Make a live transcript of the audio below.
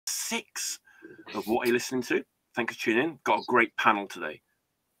6 of What Are You Listening To? Thank you for tuning in. Got a great panel today.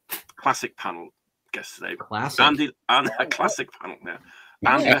 Classic panel guest today. Classic. Andy, and a classic panel now.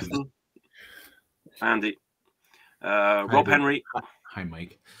 And Lefton, Andy, Rob Henry. Hi,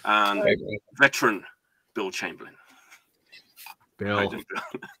 Mike. And veteran Bill Chamberlain. Bill.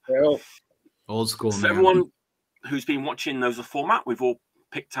 Old school, so man. Everyone who's been watching knows the format. We've all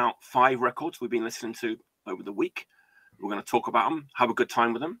picked out 5 records we've been listening to over the week. We're going to talk about them, have a good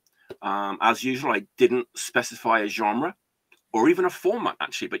time with them. As usual, I didn't specify a genre or even a format,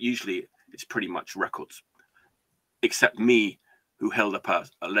 actually, but usually it's pretty much records, except me, who held up a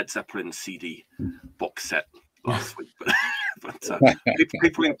Led Zeppelin CD box set last week. But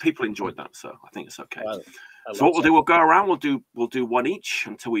people enjoyed that, so I think it's okay. So what we'll do, we'll go around, we'll do one each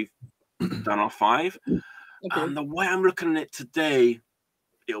until we've done our 5. Okay. And the way I'm looking at it today,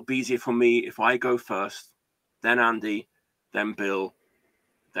 it'll be easier for me if I go first, then Andy, then Bill,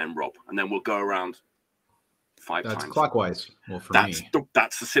 then Rob, and then we'll go around 5 times. That's clockwise. Well, for me,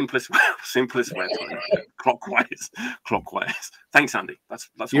 that's the simplest way. Clockwise. Thanks, Andy. That's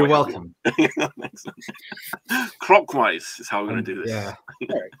you're welcome. Thanks. Clockwise is how we're going to do this. Yeah.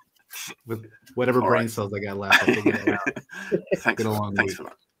 With whatever brain cells I got left, I'll figure it out. Thanks for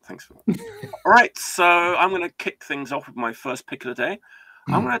that. All right, so I'm going to kick things off with my first pick of the day.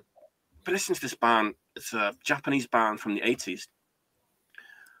 I'm going to be listening to this band. It's a Japanese band from the 80s.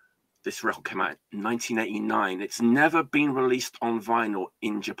 This record came out in 1989. It's never been released on vinyl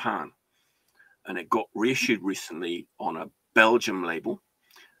in Japan. And it got reissued recently on a Belgian label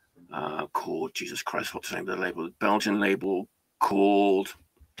called, Jesus Christ, what's the name of the label? The Belgian label called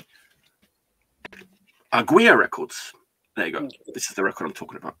Aguirre Records. There you go. This is the record I'm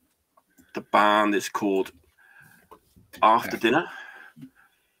talking about. The band is called After Dinner.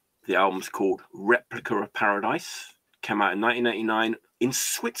 The album's called Replica of Paradise. Came out in 1989 in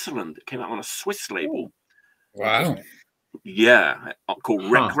Switzerland. It came out on a Swiss label. Wow. Yeah,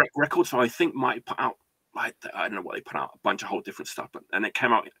 called Rec Records. So I think might put out, I don't know what they put out, a bunch of whole different stuff. And it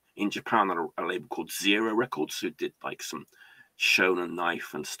came out in Japan on a label called Zero Records, who did like some Shonen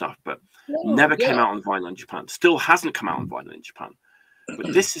Knife and stuff, but never came out on vinyl in Japan. Still hasn't come out on vinyl in Japan.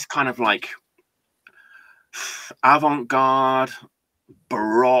 But this is kind of like avant-garde,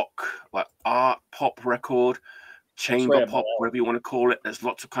 baroque, like art pop record, chamber pop, whatever you want to call it. There's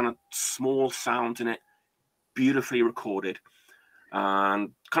lots of kind of small sounds in it, beautifully recorded.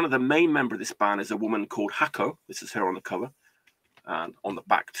 And kind of the main member of this band is a woman called Hako. This is her on the cover and on the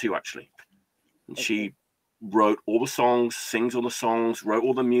back too, actually. And she wrote all the songs, sings all the songs, wrote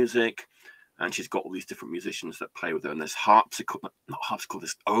all the music, and she's got all these different musicians that play with her. And there's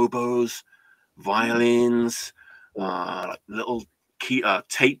there's oboes, violins, like little key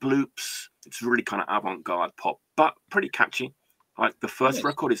tape loops. It's really kind of avant-garde pop, but pretty catchy. Like the first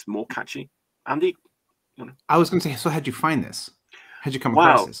record is more catchy. Andy, you know. I was going to say, so how'd you find this? How'd you come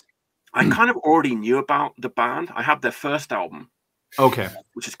across this? I kind of already knew about the band. I had their first album,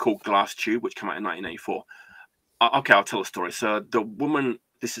 which is called Glass Tube, which came out in 1984. Okay, I'll tell a story. So the woman,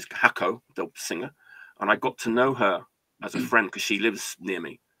 this is Hako, the singer, and I got to know her as a friend because she lives near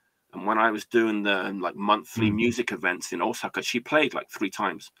me. And when I was doing the like monthly music events in Osaka, she played like 3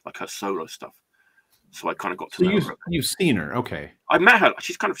 times, like her solo stuff. So I kind of got to know her. You've seen her, okay? I met her.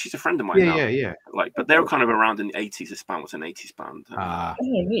 She's a friend of mine now. Yeah. Like, but they were kind of around in the 80s. This band was an 80s band.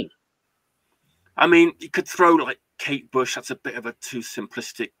 Neat. I mean, you could throw like Kate Bush. That's a bit of a too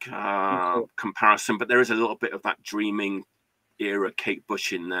simplistic comparison, but there is a little bit of that dreaming era Kate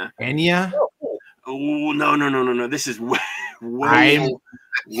Bush in there. Enya? Oh no! This is way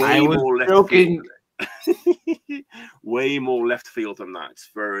more left field. Way more left field than that. It's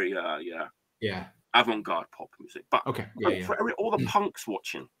very avant-garde pop music. But for all the punks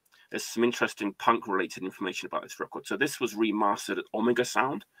watching, there's some interesting punk-related information about this record. So this was remastered at Omega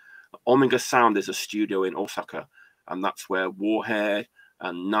Sound. Omega Sound is a studio in Osaka, and that's where Warhead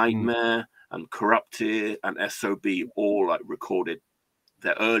and Nightmare and Corrupted and SOB all like recorded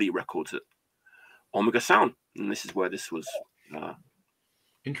their early records at Omega Sound, and this is where this was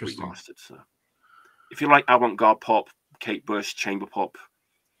interesting remastered. So if you like avant-garde pop, Kate Bush, chamber pop,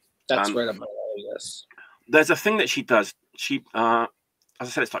 that's right up my alley. Yes, there's a thing that she does. She, as I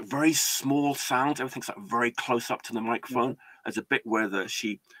said, it's like very small sounds. Everything's like very close up to the microphone. There's a bit where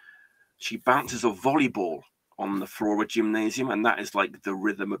she bounces a volleyball on the floor of a gymnasium, and that is like the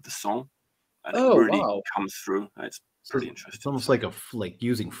rhythm of the song, and it really comes through. It's pretty interesting. It's almost like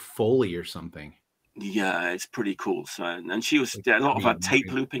using Foley or something. Yeah, it's pretty cool. So, and she was a lot of her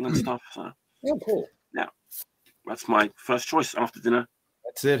tape looping and stuff. So, cool. Yeah, that's my first choice. After Dinner.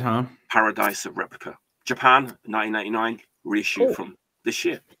 That's it, huh? Paradise of Replica, Japan, 1999, reissue from this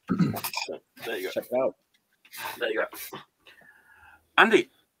year. So, there you go. Check it out. There you go. Andy.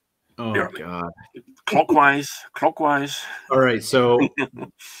 Oh God. Clockwise. All right, so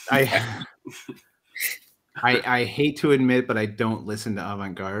I hate to admit, but I don't listen to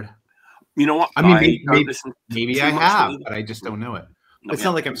avant-garde. You know what? I mean, maybe I have, but I just don't know it. No, it's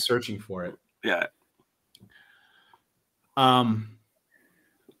not like I'm searching for it. Yeah.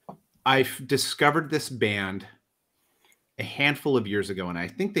 I've discovered this band a handful of years ago, and I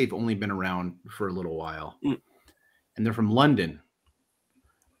think they've only been around for a little while. And they're from London.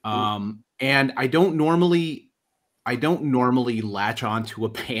 And I don't normally latch on to a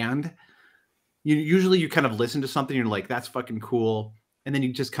band. Usually you kind of listen to something, and you're like, that's fucking cool, and then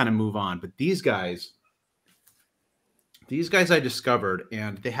you just kind of move on. But these guys I discovered,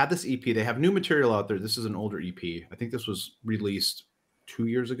 and they had this EP. They have new material out there. This is an older EP. I think this was released 2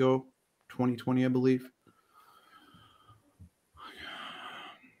 years ago, 2020, I believe.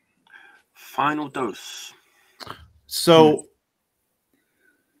 Final Dose. So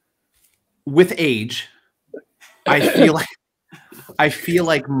with age, I feel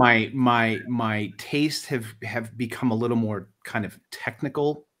like my tastes have become a little more kind of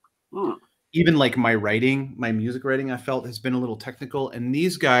technical. Even like my music writing, I felt has been a little technical. And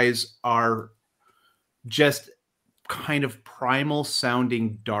these guys are just kind of primal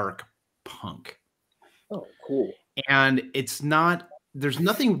sounding dark punk. Oh, cool. And there's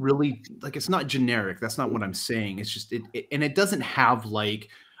nothing really, like, it's not generic. That's not what I'm saying. It's just, and it doesn't have like,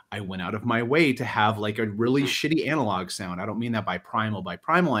 I went out of my way to have like a really shitty analog sound. I don't mean that by primal. By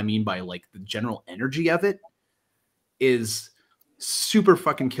primal, I mean by like the general energy of it is super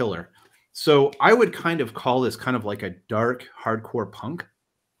fucking killer. So I would kind of call this kind of like a dark hardcore punk.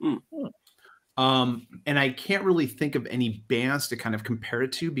 And I can't really think of any bands to kind of compare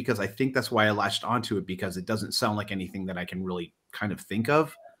it to, because I think that's why I latched onto it, because it doesn't sound like anything that I can really kind of think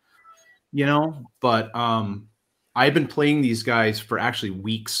of, but I've been playing these guys for actually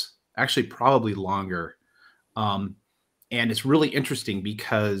weeks, actually probably longer. And it's really interesting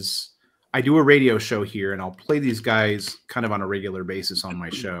because I do a radio show here, and I'll play these guys kind of on a regular basis on my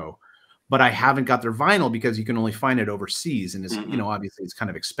show, but I haven't got their vinyl because you can only find it overseas. And it's, obviously it's kind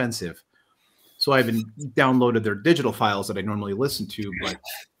of expensive. So I've been downloaded their digital files that I normally listen to, but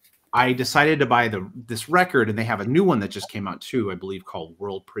I decided to buy this record, and they have a new one that just came out too, I believe, called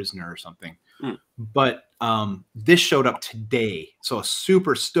World Prisoner or something. But this showed up today, so I was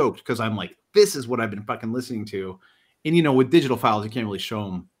super stoked because I'm like, this is what I've been fucking listening to. And with digital files, you can't really show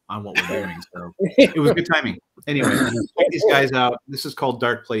them on what we're doing, so it was good timing. Anyway, check these guys out. This is called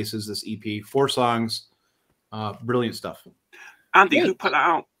Dark Places. This EP, 4 songs, brilliant stuff. Andy, who put that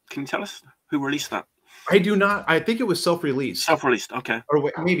out? Can you tell us who released that? I do not. I think it was self-released. Self-released, okay. Or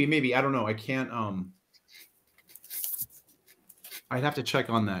wait, maybe. I don't know. I can't. I'd have to check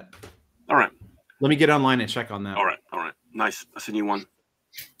on that. All right. Let me get online and check on that. All right. Nice. That's a new one.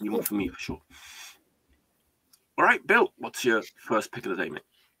 New one for me, for sure. All right, Bill, what's your first pick of the day, mate?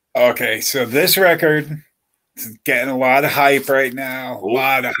 Okay, so this record is getting a lot of hype right now. A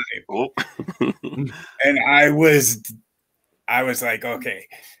lot of hype. And I was like, okay.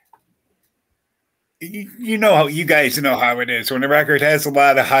 You guys know how it is. When a record has a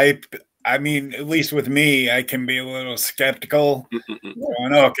lot of hype, I mean, at least with me, I can be a little skeptical.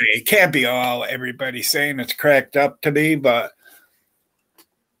 Going, okay, it can't be all everybody's saying it's cracked up to be, but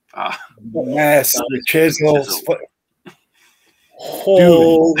the Chisel.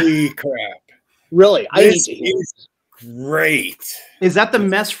 Holy crap. Really? This is great. Is that the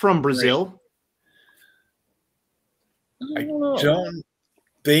mess from Brazil? I don't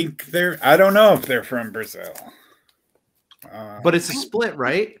think I don't know if they're from Brazil. But it's a split,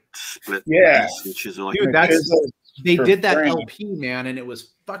 right? Split. Yeah. Dude, they did that LP, man, and it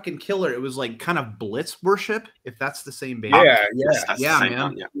was fucking killer. It was like kind of Blitz worship, if that's the same band. Yeah,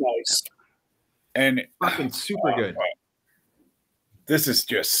 man. Yeah. Nice. And fucking super good. This is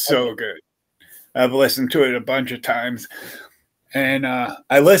just so good. I've listened to it a bunch of times, and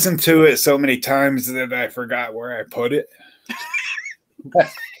I listened to it so many times that I forgot where I put it.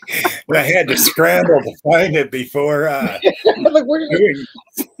 I had to scramble to find it before. Like, where did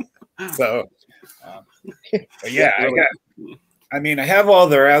so, but yeah, I have all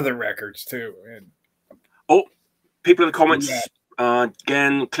their other records too. And, people in the comments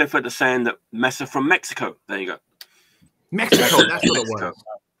again, Clifford is saying that Mesa from Mexico. There you go. Mexico, that's what it was.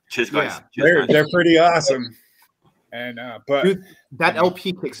 Cheers, guys. Yeah. Cheers, they're pretty awesome. And but dude, that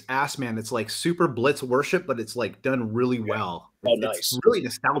LP kicks ass, man. It's like super Blitz worship, but it's like done really well. Oh, it's nice. Really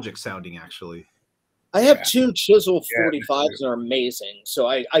nostalgic sounding, actually. I have 2 Chisel 45s that are amazing, so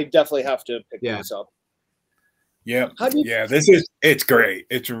I definitely have to pick these up. Yep. How do you? Yeah, it's great.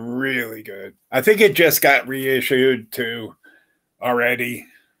 It's really good. I think it just got reissued too already.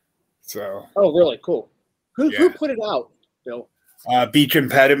 So. Oh, really? Cool. Who Yeah. put it out, Bill? Beach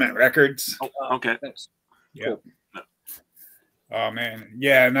Impediment Records. Oh, okay. Thanks. Yeah. Cool. Oh man,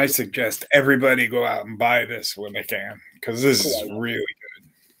 yeah, and I suggest everybody go out and buy this when they can, because this is really good.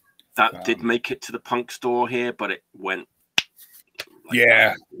 That did make it to the Punk store here, but it went. Like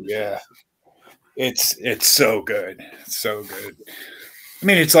yeah, yeah. It's so good, so good. I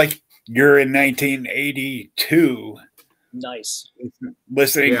mean, it's like you're in 1982. Nice.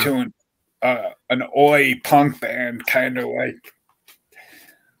 Listening to an oi punk band, kind of like.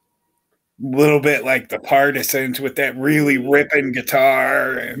 Little bit like the Partisans with that really ripping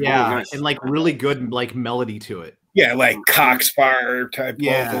guitar and and like really good like melody to it. Yeah, like Coxfire type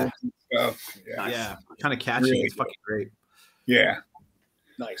vocals and stuff. Yeah, kind of catchy. Really it's fucking great. Yeah,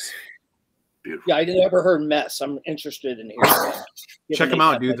 nice. Beautiful. Yeah, I never heard Mess. I'm interested in hearing that. Check them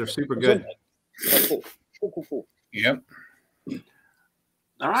out, dude. They're super good. Oh, cool. Yep.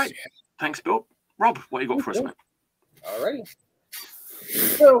 All right. Thanks, Bill. Rob, what you got for us, mate? All right.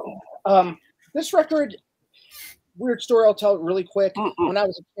 So, this record, weird story. I'll tell it really quick. When I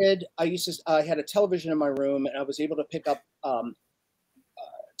was a kid, I had a television in my room, and I was able to pick up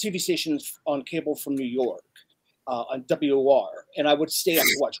TV stations on cable from New York on WOR, and I would stay up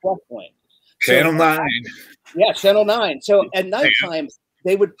to watch wrestling. Channel 9. Yeah, Channel 9. So at nighttime,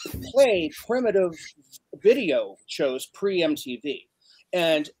 they would play primitive video shows pre-MTV,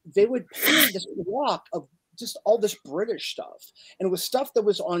 and they would play this block of just all this British stuff, and it was stuff that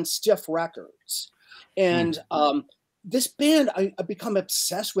was on Stiff Records. And this band I become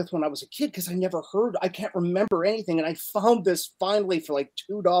obsessed with when I was a kid because I can't remember anything, and I found this finally for like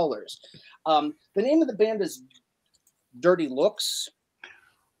 $2. The name of the band is Dirty Looks.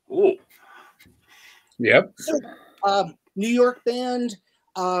 Oh, yep. New York band,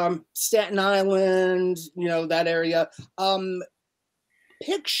 Staten Island, that area.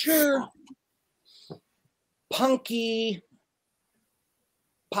 Picture punky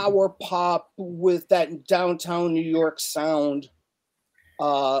power pop with that downtown New York sound,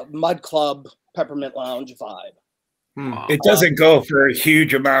 Mud Club, Peppermint Lounge vibe. It doesn't go for a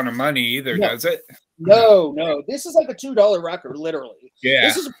huge amount of money either, does it? No. This is like a $2 record, literally.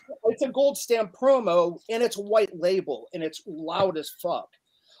 Yeah. It's a gold stamp promo, and it's white label, and it's loud as fuck.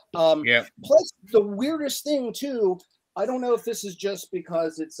 Plus, the weirdest thing too, I don't know if this is just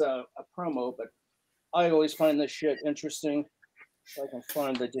because it's a promo, but I always find this shit interesting. If I can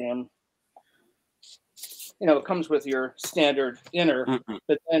find the damn, it comes with your standard inner,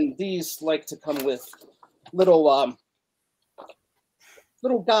 but then these like to come with little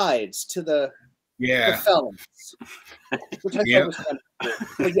guides to the felons, which I thought was kind of cool.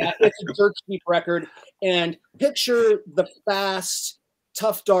 But yeah, it's a dirt cheap record, and picture the fast,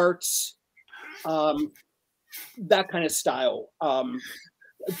 tough darts, that kind of style.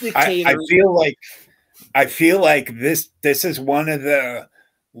 I feel like this is one of the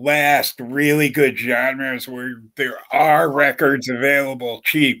last really good genres where there are records available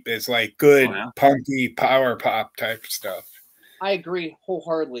cheap. It's like good punky power pop type stuff. I agree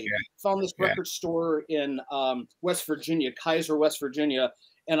wholeheartedly. Found this record store in West Virginia, Kaiser, West Virginia,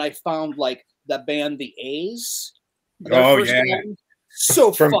 and I found like the band The A's. Band.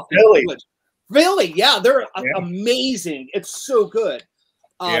 So from fucking Philly. Good. Really? Yeah, they're amazing. It's so good.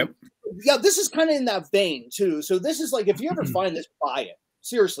 Yeah, this is kind of in that vein too. So this is like, if you ever find this, buy it.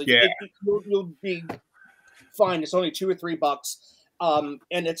 Seriously, you'll be fine. It's only $2 or $3,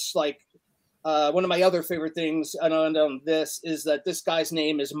 and it's like one of my other favorite things. On this is that this guy's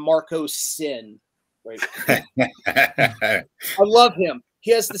name is Marco Sin. Right? I love him.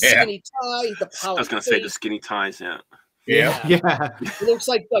 He has the skinny tie, the power. I was going to say the skinny ties. Yeah. He looks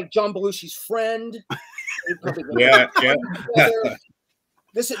like John Belushi's friend.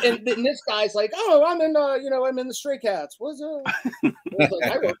 This guy's like, oh, I'm in the Stray Cats. What's like,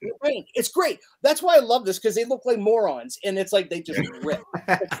 I wrote the rank. It's great. That's why I love this, because they look like morons, and it's like they just rip.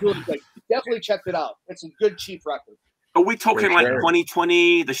 It's really good. Definitely check it out. It's a good cheap record. Are we talking like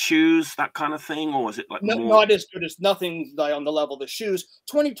 2020, the shoes, that kind of thing, or is it like not as good as nothing on the level of the shoes?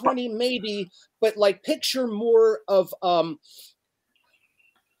 2020 maybe, but like picture more of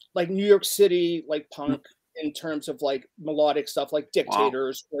like New York City, like punk. In terms of like melodic stuff, like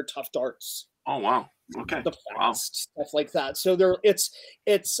Dictators or Tough Darts. Oh wow! Okay. The fast stuff like that. So it's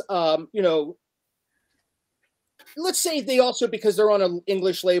let's say they also, because they're on an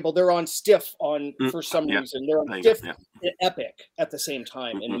English label, they're on Stiff for some reason. They're on Stiff and Epic at the same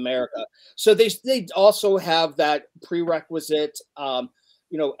time in America. So they also have that prerequisite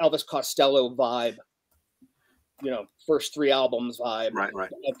Elvis Costello vibe. first 3 albums vibe. Right.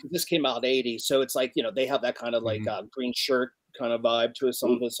 This came out in '80, so it's like they have that kind of like green shirt kind of vibe to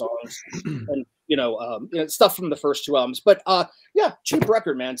some of the songs, and stuff from the first 2 albums. But yeah, cheap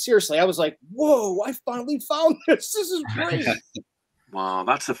record, man. Seriously, I was like, whoa, I finally found this. This is great. Wow,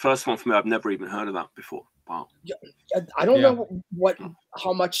 that's the first one for me. I've never even heard of that before. Wow. Yeah, I don't know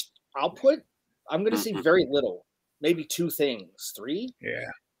how much output. I'm going to see very little, maybe 2 things, 3. Yeah,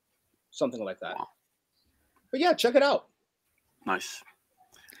 something like that. Wow. But yeah, check it out. Nice.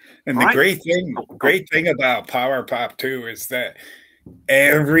 And the great thing about Power Pop too is that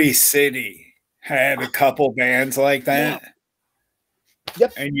every city had a couple bands like that.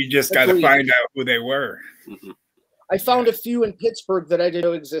 Yep. And you just got to find out who they were. I found a few in Pittsburgh that I didn't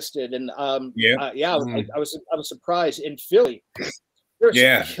know existed, and I was surprised. In Philly, there's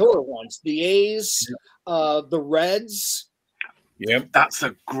some killer ones. The A's, the Reds. Yep, that's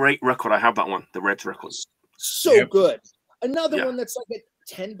a great record. I have that one, the Reds records. So good. Another one that's like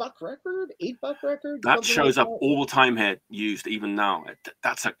a $10 record, $8 record. That shows up all the time here, used even now.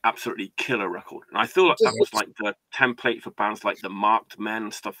 That's an absolutely killer record, and I feel like that was like the template for bands like the Marked Men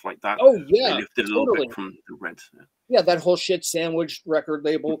and stuff like that. Oh yeah, they lifted a little bit from the Reds. Yeah, that whole shit sandwich record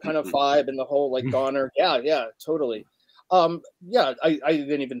label kind of vibe, and the whole like Goner. Yeah, totally. I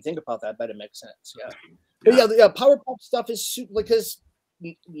didn't even think about that, but it makes sense. Yeah. But yeah, power pop stuff is super because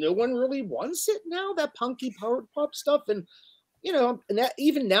no one really wants it now. That punky power pop stuff, and and that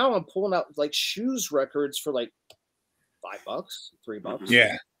even now I'm pulling out like Shoes records for like $5,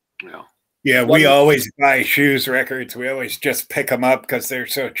 $3. Yeah. We always buy Shoes records. We always just pick them up because they're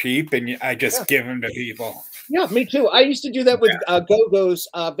so cheap, and I just give them to people. Yeah, me too. I used to do that with Go-Go's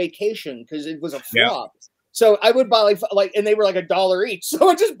Vacation because it was a flop. So I would buy like, and they were like $1 each. So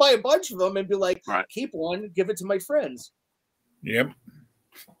I'd just buy a bunch of them and be like, keep one, give it to my friends. Yep.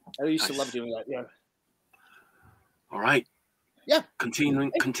 I used to love doing that. Yeah. All right. Yeah.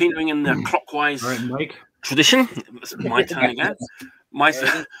 Continuing in the clockwise Mike. tradition. It's my turn again.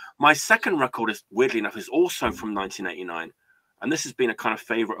 My second record is weirdly enough is also from 1989, and this has been a kind of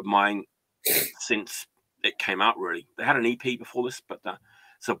favorite of mine since it came out. Really, they had an EP before this, but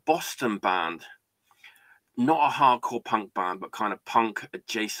it's a Boston band. Not a hardcore punk band, but kind of punk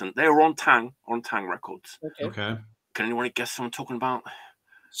adjacent. They were on Tang Records. Okay. Can anyone guess what I'm talking about?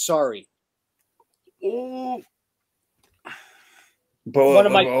 Sorry. Oh, one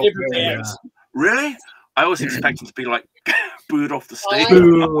of my favorite bands. Really? I was expecting to be like booed off the stage.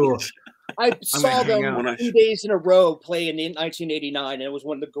 I saw them 2 days in a row play in 1989, and it was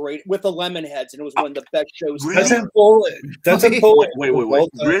one of the great with the Lemonheads, and it was one of the best shows. Doesn't pull it. Wait.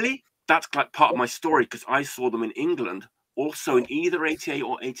 Really? That's like part of my story because I saw them in England, also in either 88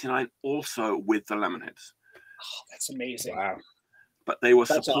 or 89, also with the Lemonheads. Oh, that's amazing! Wow. But they were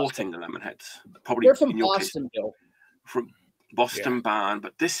supporting the Lemonheads. Probably they're from Boston, Bill. From Boston band,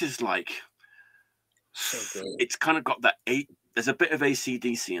 but this is like it's kind of got that there's a bit of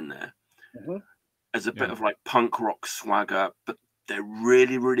AC/DC in there. There's a bit of like punk rock swagger, but they're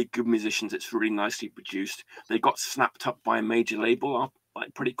really, really good musicians. It's really nicely produced. They got snapped up by a major label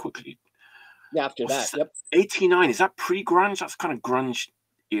like pretty quickly. Yeah, after that, yep. 89, is that pre-grunge? That's kind of grunge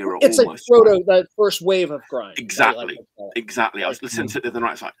era. It's almost, like the first wave of grunge. Exactly. I was listening to it the other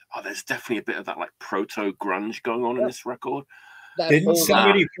night. It's like, there's definitely a bit of that like proto-grunge going on in this record. Didn't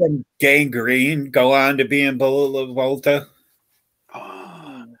somebody from Gangrene go on to be in Lavolta?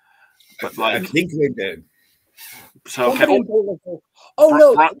 But like, I think they did. So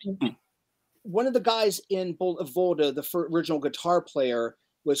one of the guys in Volta, the original guitar player,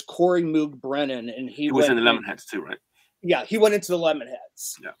 was Corey Moog Brennan, and he was in the Lemonheads too, right? Yeah, he went into the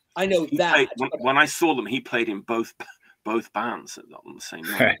Lemonheads. Yeah, I know that. When I saw them, he played in both bands on the same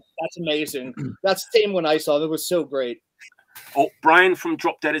night. That's amazing. That's the same one I saw. That was so great. Oh, Brian from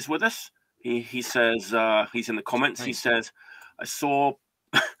Drop Dead is with us. He says he's in the comments. Thanks. He says, I saw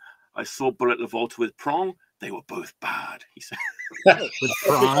Bullet Lavolta with Prong. They were both bad. He said.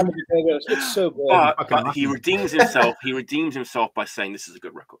 It's so good. But he redeems himself. He redeems himself by saying this is a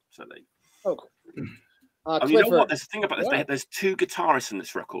good record. So they. Oh. You know what? There's a thing about this. There's 2 guitarists in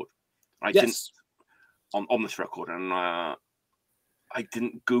this record. I didn't on this record, and I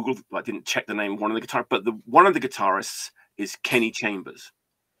didn't Google. I didn't check the name of one of the guitarists, but one of the guitarists is Kenny Chambers.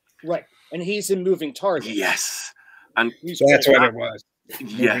 Right, and he's in Moving Target. Yes, and that's what it was.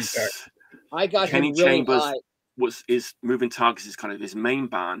 Yes. I got Kenny Chambers is Moving Targets is kind of his main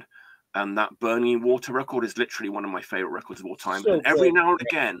band, and that Burning Water record is literally one of my favorite records of all time. And every now and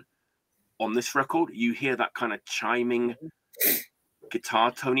again on this record, you hear that kind of chiming guitar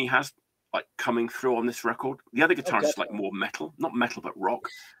tone he has like coming through on this record. The other guitar is like more metal, not metal but rock.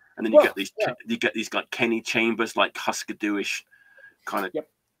 and then you get these like Kenny Chambers, like Husker Du-ish kind of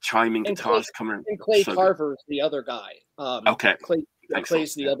chiming guitars coming in. And Clay Carver is the other guy. Okay.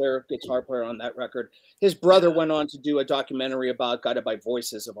 Clay's the other guitar player on that record. His brother went on to do a documentary about Guided by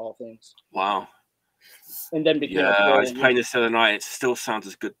Voices, of all things. Wow. And then became I was playing this the other night. It still sounds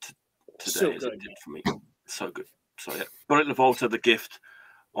as good today as it did for me. So good. So yeah. Bullet Lavolta, The Gift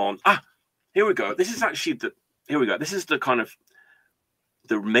on here we go. This is actually This is the kind of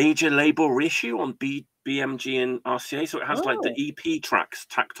the major label reissue on BMG and RCA. So it has like the EP tracks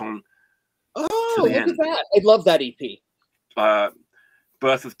tacked on. Oh, look at that. I love that EP.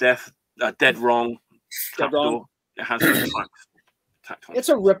 Birth of Death, Dead Wrong. Dead Wrong. It has those tracks tacked on. It's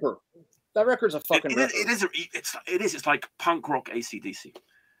a ripper. That record's a fucking ripper. It is. It's like punk rock AC/DC.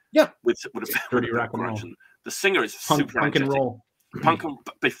 Yeah. With a dirty rock and roll. The singer is super punk and roll. Punk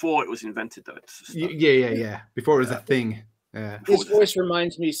before it was invented, though. Yeah. Before it was a thing. Yeah. His voice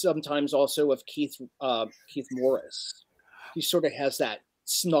reminds me sometimes also of Keith Morris. He sort of has that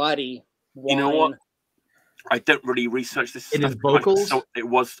snotty whine. You know what? I don't really research this. In his vocals?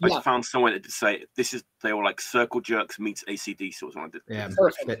 I found somewhere that to say they were like Circle Jerks meets AC/DC was what I did. Yeah,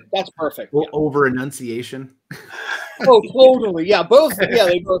 perfect. That's perfect. Over enunciation. Oh, totally. Yeah, both. Yeah,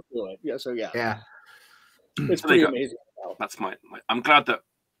 they both do it. Yeah, so yeah. It's pretty amazing. That's my. I'm glad that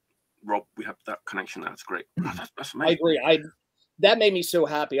Rob, we have that connection. That's great. That's amazing. I agree. That made me so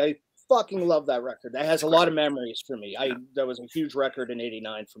happy. I fucking love that record. That has a lot of memories for me. That was a huge record in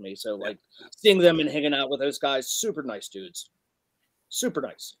 '89 for me. So like seeing them and hanging out with those guys, super nice dudes, super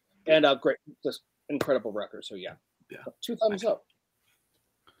nice, and great, just incredible record. So yeah. 2 thumbs up.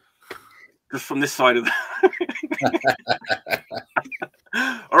 Just from this side of the.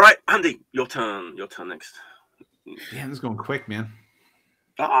 All right, Andy, your turn. Your turn next. Yeah, this is going quick, man.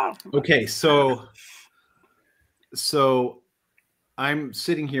 Okay, so I'm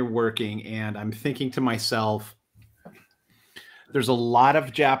sitting here working and I'm thinking to myself, there's a lot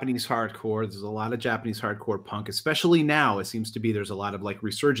of Japanese hardcore. There's a lot of Japanese hardcore punk, especially now. It seems to be there's a lot of like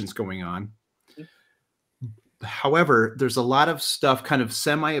resurgence going on. However, there's a lot of stuff, kind of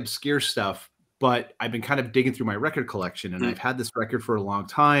semi-obscure stuff, but I've been kind of digging through my record collection and I've had this record for a long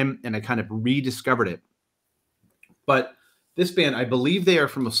time and I kind of rediscovered it. But this band, I believe they are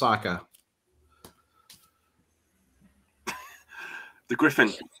from Osaka. The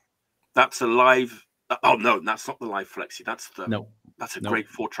Griffin. That's a live. Oh no, that's not the live flexi. That's a great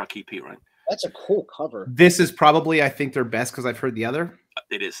 4-track EP, right? That's a cool cover. This is probably, I think, their best because I've heard the other.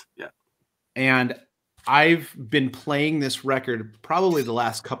 It is, yeah. And I've been playing this record probably the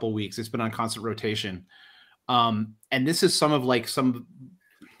last couple weeks. It's been on constant rotation. And this is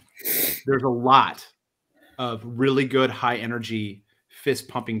there's a lot of really good high energy fist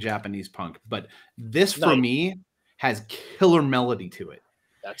pumping Japanese punk. But this for me has killer melody to it.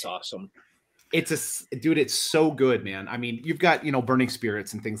 That's awesome. Dude, it's so good, man. I mean, you've got, Burning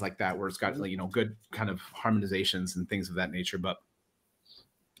Spirits and things like that, where it's got, good kind of harmonizations and things of that nature. But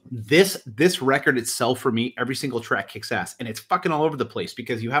this record itself, for me, every single track kicks ass, and it's fucking all over the place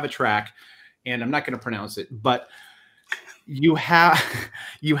because you have a track, and I'm not going to pronounce it, but you have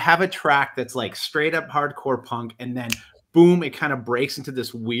a track that's like straight up hardcore punk, and then boom, it kind of breaks into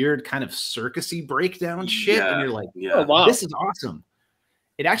this weird kind of circusy breakdown shit, and you're like, oh, wow, this is awesome.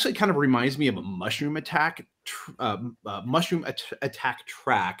 It actually kind of reminds me of a Mushroom Attack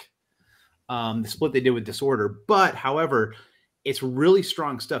track, the split they did with Disorder. But however, it's really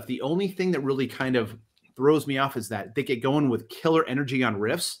strong stuff. The only thing that really kind of throws me off is that they get going with killer energy on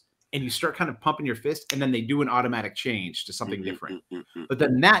riffs, and you start kind of pumping your fist, and then they do an automatic change to something different. But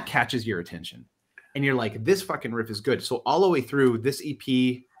then that catches your attention, and you're like, this fucking riff is good. So all the way through, this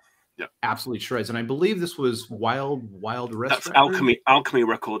EP absolutely shreds. And I believe this was Wild West. That's Alchemy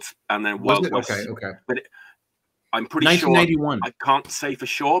Records, and then Wild West. Okay. But I'm pretty 1991. Sure. I can't say for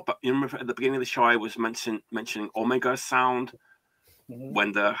sure, but you remember at the beginning of the show I was mentioning Omega Sound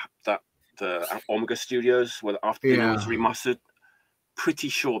when the Omega Studios, where after it was remastered. Pretty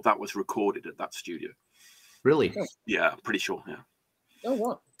sure that was recorded at that studio. Really? Yeah, pretty sure. Yeah. Oh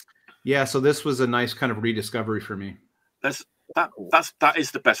wow. Yeah, so this was a nice kind of rediscovery for me. That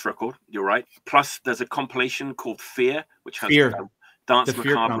is the best record. You're right. Plus, there's a compilation called Fear, which has Dance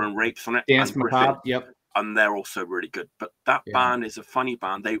Macabre and Rapes on it. Dance Macabre, yep. And they're also really good. But that band is a funny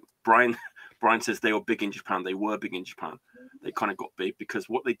band. Brian says they were big in Japan. They were big in Japan. They kind of got big because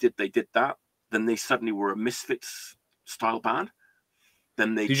what they did that. Then they suddenly were a Misfits style band.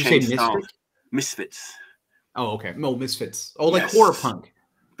 Then they changed styles. Misfits. Oh, okay. No, Misfits. Oh, like horror punk.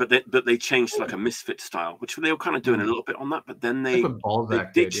 But they changed like a Misfit style, which they were kind of doing a little bit on that. But then they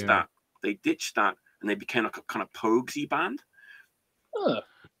ditched that. They ditched that, and they became like a kind of poguesy band.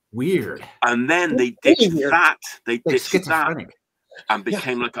 Weird. And then they ditched that. They Like ditched that schizophrenic. and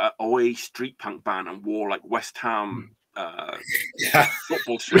became like a OA street punk band and wore like West Ham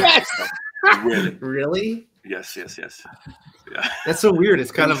football shirts. Yes! Really? Really? Yes. Yeah. That's so weird.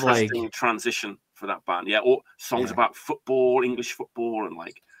 It's kind of like interesting transition for that band. Yeah, or songs about football, English football, and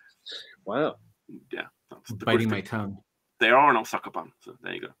like wow. Yeah, that's the biting Griffin. my tongue. They are an Osaka band, so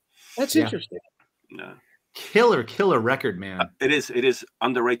there you go. That's interesting. Yeah. Killer record, man. It is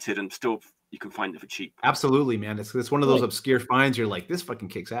underrated and still you can find it for cheap. Absolutely, man. It's one of those obscure finds. You're like, this fucking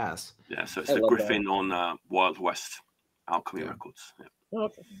kicks ass. Yeah, so it's the Griffin on Wild West Alchemy Records. Yeah.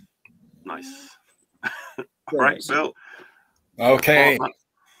 Okay. Nice. All right, Bill. Okay.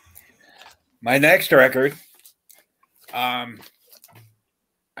 My next record, I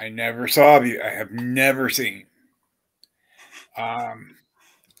never saw. I have never seen.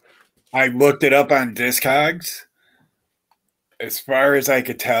 I looked it up on Discogs. As far as I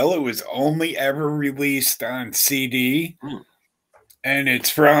could tell, it was only ever released on CD. And it's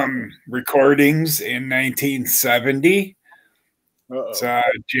from recordings in 1970. It's a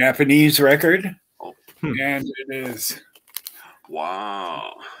Japanese record. And it is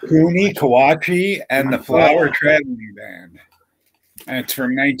Kuni, Kawachi, and the Flower Traveling Band. And it's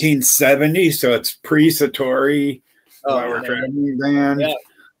from 1970, so it's pre-Satori Flower Traveling Band. Yeah.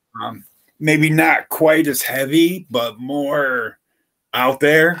 Maybe not quite as heavy, but more out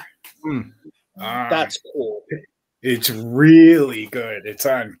there. That's cool. It's really good. It's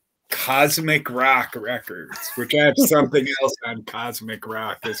on Cosmic Rock Records, which I have something else on Cosmic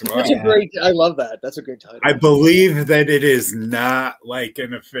Rock as well. That's a great. I love that. That's a good title. I believe that it is not like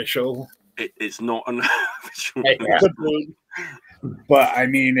an official. It's not an official. But I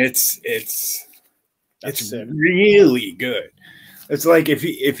mean, it's really good. It's like if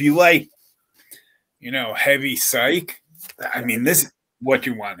you like, heavy psych. I mean, this is what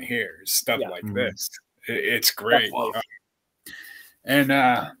you want to hear. Is stuff like this. It's great.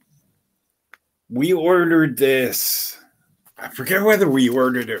 And we ordered this. I forget whether we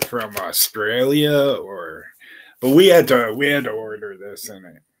ordered it from Australia but we had to order this, and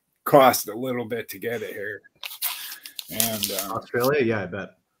it cost a little bit to get it here. And Australia, yeah, I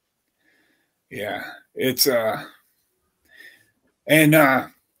bet. Yeah, it's and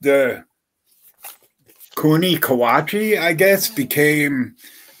the Kuni Kawachi, I guess, became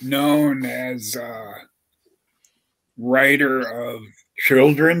known as writer of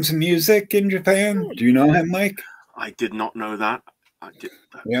children's music in Japan. Do you know him, Mike? I did not know that. I did.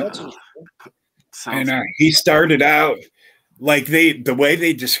 Yeah. And he started out like the way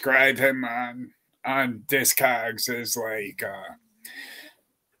they describe him on Discogs is like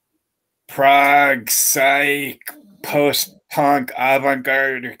prog, psych, post-punk,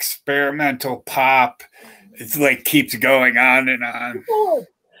 avant-garde, experimental pop. It's like keeps going on and on.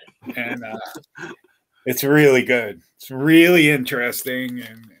 And it's really good. It's really interesting,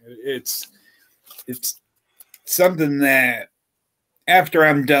 and it's something that after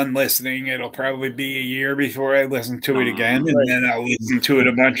I'm done listening, it'll probably be a year before I listen to it again, and then I'll listen to it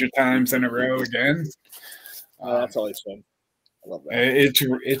a bunch of times in a row again. That's always fun. I love that.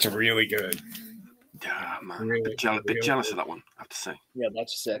 It's really good. Yeah, man. Really, bit jealous of that one, I have to say. Yeah,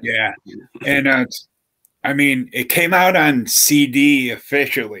 that's sick. Yeah, and I mean, it came out on CD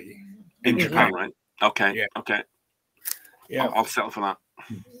officially in Japan, right? Okay. Yeah. Okay. Yeah, I'll settle for that.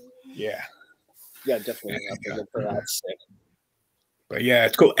 Yeah. Yeah, definitely. That's sick. But yeah,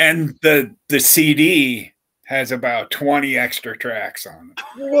 it's cool. And the CD has about 20 extra tracks on it.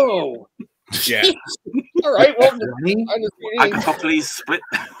 Whoa. Yeah. All right. Well, I can probably split.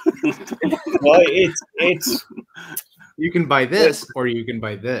 Well, it's you can buy this or you can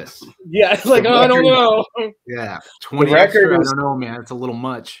buy this. Yeah, it's like, I don't know. Yeah. 20 record extra, is, I don't know, man. It's a little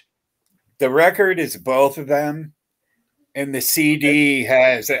much. The record is both of them. And the CD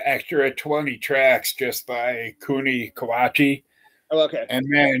has an extra 20 tracks just by Kuni Kawachi. Oh, okay. And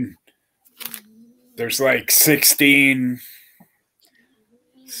then there's like 16,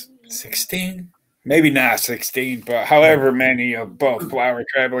 maybe not 16, but however many of both Flower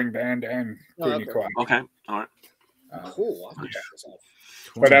Traveling Band and Kuni Kawachi. Okay, all right. Cool. Yeah.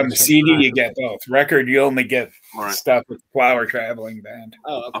 But on the CD, you get both. Record, you only get stuff with Flower Traveling Band.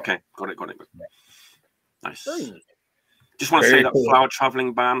 Oh, okay. Got it. Nice. Very Just want to say that Flower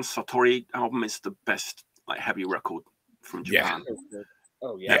Traveling Band Satori album is the best like heavy record from Japan. Yeah.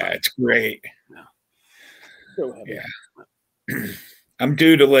 Oh yeah, it's great. Yeah. So heavy. Yeah. I'm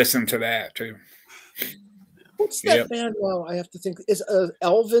due to listen to that too. What's that band? Well, I have to think. Is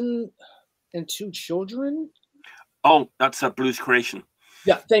Elvin and Two Children? Oh, that's a Blues Creation.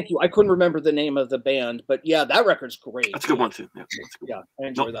 Yeah, thank you. I couldn't remember the name of the band, but yeah, that record's great. That's a good one too. Yeah, that's a good one. I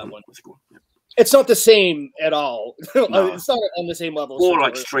enjoy that one. That's a good one. Yeah. It's not the same at all. No. It's not on the same level. More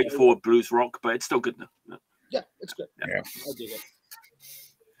like straightforward blues rock, but it's still good though. Yeah, it's good. Yeah. I dig it.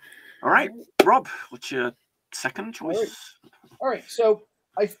 All right, Rob, what's your second choice? All right. So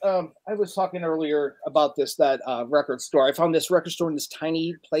I was talking earlier about that record store. I found this record store in this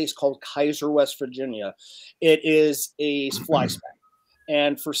tiny place called Kaiser, West Virginia. It is a fly spec.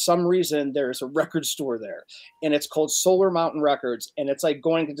 And for some reason, there's a record store there, and it's called Solar Mountain Records. And it's like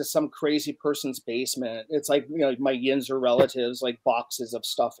going into some crazy person's basement. It's like, my Yinzer relatives, like boxes of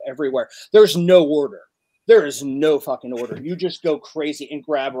stuff everywhere. There's no order. There is no fucking order. You just go crazy and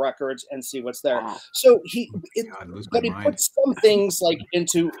grab records and see what's there. So he put some things like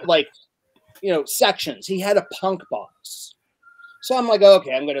into sections. He had a punk box. So I'm like,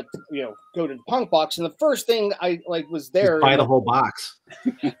 okay, I'm gonna go to the punk box, and the first thing I was there. Just buy the whole box.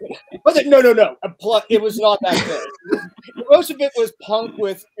 But no. It was not that good. Most of it was punk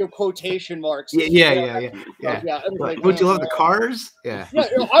with quotation marks. Yeah. Like, would you love the cars? Yeah. Yeah,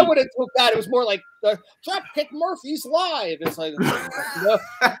 I would have took that. It was more like Dropkick Murphys live. It's like,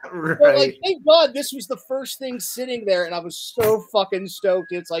 Right. But like, thank God this was the first thing sitting there, and I was so fucking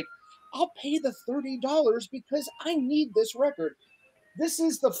stoked. It's like, I'll pay the $30 because I need this record. This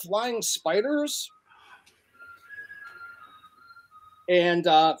is the Flying Spiderz and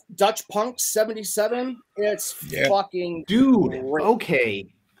Dutch Punk 77. It's fucking dude. great.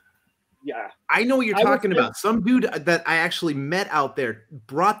 Okay. Yeah. I know what you're talking about. Some dude that I actually met out there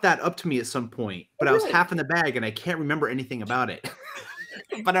brought that up to me at some point, but I was half in the bag and I can't remember anything about it.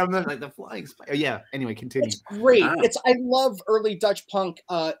 But I remember like the Flying Spider. Yeah. Anyway, continue. It's great. Wow. I love early Dutch punk.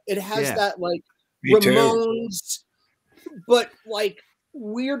 It has that like Ramones, but like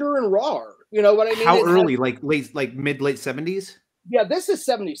weirder and rawer. You know what I mean? How early? Like mid late 70s? Yeah, this is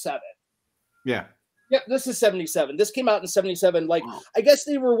 77. Yeah. Yeah, this is 77. This came out in 77. Like, I guess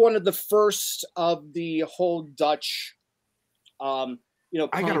they were one of the first of the whole Dutch I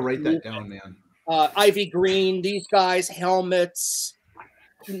gotta write that down, man. Ivy Green, these guys, Helmets,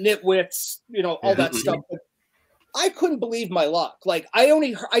 Nitwits, all that stuff. But I couldn't believe my luck. Like, I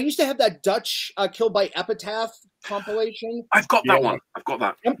used to have that Dutch Killed by Epitaph compilation. I've got that one. I've got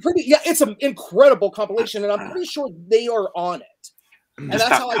that. It's an incredible compilation, and I'm pretty sure they are on it. And that's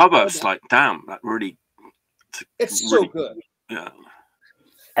that cover. It's like, damn, that really. It's so good. Yeah.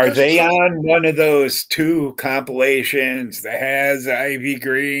 Are they on one of those two compilations that has Ivy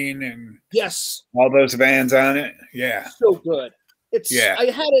Green and all those bands on it? Yeah. So good. I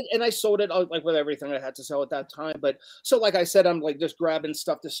had it and I sold it like with everything I had to sell at that time. But so like I said, I'm like just grabbing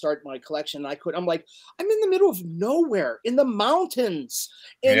stuff to start my collection. I'm like, I'm in the middle of nowhere in the mountains.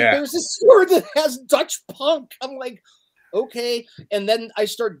 And there's this store that has Dutch punk. I'm like, okay. And then I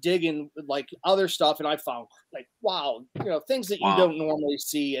start digging like other stuff, and I found like, wow, things that you don't normally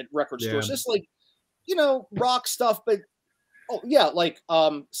see at record stores. Just like, rock stuff, but like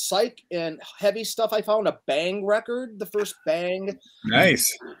psych and heavy stuff. I found a Bang record, the first Bang.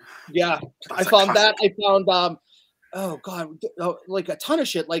 Nice. Yeah. I found that. I found oh god, like a ton of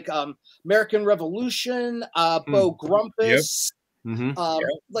shit, like American Revolution, Bo Grumpus.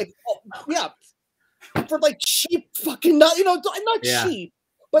 Like for like cheap fucking not cheap,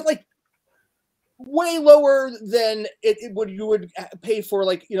 but like way lower than you would pay for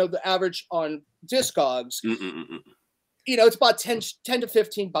like the average on Discogs. It's about 10 to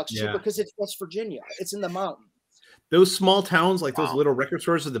 15 bucks cheaper because it's West Virginia. It's in the mountains. Those small towns, like those little record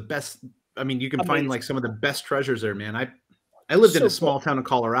stores, are the best. I mean, you can find like some of the best treasures there, man. I lived in a small town in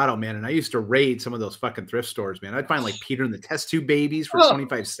Colorado, man, and I used to raid some of those fucking thrift stores, man. I'd find like Peter and the Test Tube Babies for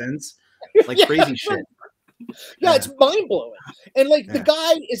 25 cents. Like crazy shit. Yeah, it's mind blowing. And like the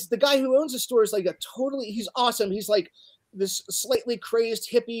guy who owns the store is like he's awesome. He's like this slightly crazed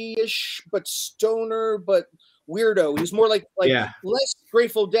hippie-ish, but stoner, but weirdo. He's more like less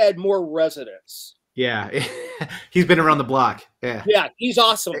Grateful Dead, more Residents. Yeah, he's been around the block. Yeah, he's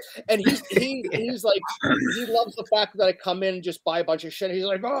awesome, and he's like he loves the fact that I come in and just buy a bunch of shit. He's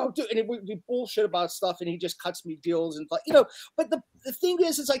like, oh, dude, and we bullshit about stuff, and he just cuts me deals and But the thing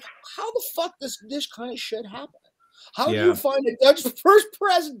is, it's like, how the fuck does this kind of shit happen? How do you find a first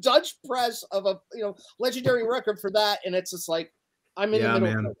Dutch press of a legendary record for that? And it's just like, I'm in the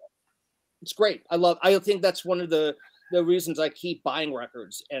middle. Man. It's great. I think that's one of the reasons I keep buying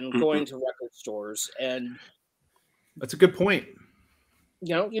records and going to record stores. And that's a good point.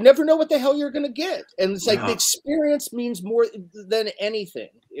 You never know what the hell you're going to get. And it's like the experience means more than anything,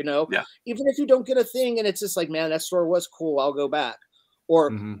 Even if you don't get a thing and it's just like, man, that store was cool, I'll go back.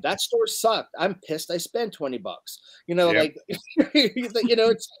 or that store sucked. I'm pissed I spent $20. You know, like you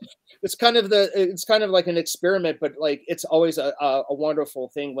know, it's kind of like an experiment, but like it's always a wonderful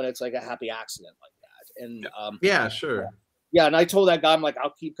thing when it's like a happy accident like that. And yeah, sure. Yeah, and I told that guy, I'm like,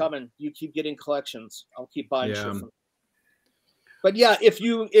 I'll keep coming. You keep getting collections. I'll keep buying shit from. But yeah, if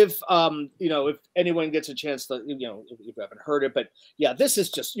you know, if anyone gets a chance to, you know, if you haven't heard it, but yeah, this is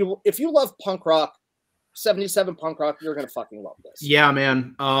just if you love punk rock, 77 punk rock, you're gonna fucking love this. Yeah,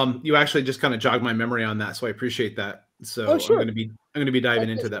 man. You actually just kind of jogged my memory on that, so I appreciate that. So I'm gonna be diving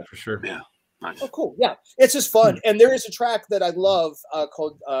into that for sure. Yeah. Nice. Oh, cool. Yeah, it's just fun. And there is a track that I love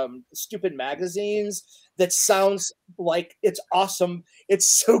called Stupid Magazines that sounds like it's awesome. It's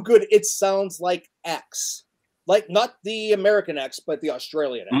so good. It sounds like X. Like not the American X, but the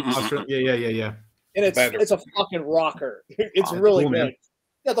Australian X. Yeah. And it's a fucking rocker. It's really cool, good. Man.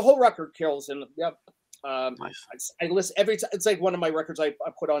 Yeah, the whole record kills. And yep. Nice. I listen every time. It's like one of my records I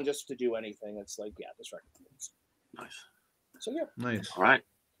put on just to do anything. It's like, yeah, this record kills. Nice. So yeah. Nice. All right.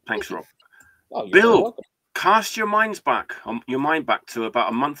 Thanks, Rob. Oh, Bill, cast your mind back to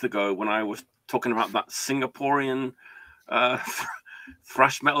about a month ago when I was talking about that Singaporean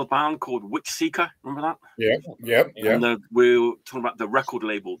thrash metal band called Witch Seeker. Remember that? Yeah. And we were talking about the record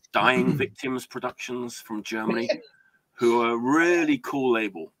label Dying Victims Productions from Germany, who are a really cool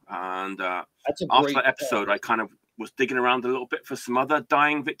label. And after that episode, I kind of was digging around a little bit for some other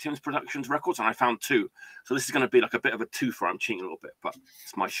Dying Victims Productions records, and I found 2. So this is going to be like a bit of a twofer. I'm cheating a little bit, but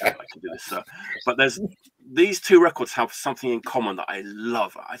it's my show. I can do this. But these 2 records have something in common that I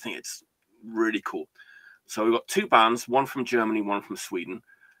love. I think it's really cool. So we've got 2 bands, one from Germany, one from Sweden,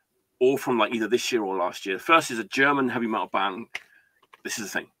 all from like either this year or last year. First is a German heavy metal band. This is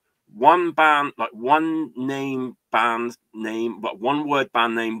the thing. One band, like one band name, but one word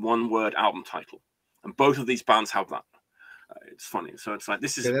band name, one word album title. And both of these bands have that. It's funny. So it's like,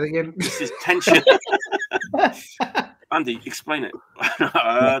 this is Tension. Andy, explain it.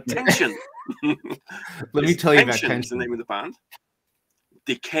 Tension. Let me tell you about Tension. Is the name of the band.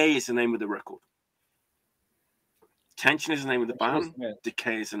 Decay is the name of the record. Tension is the name of the band.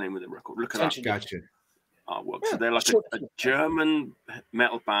 Decay is the name of the record. Look at that. Gotcha. Artwork. So they're like a German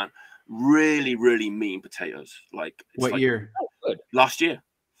metal band. Really, really mean potatoes. Like what year? Last year.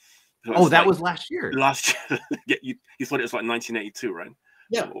 So that was last year. Last year. Yeah, you thought it was like 1982, right?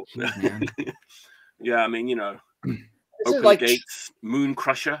 Yeah. Yeah, I mean, you know, Open like Gates, Moon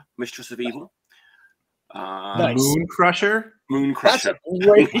Crusher, Mistress of Evil. Nice. Moon Crusher? Moon Crusher. That's a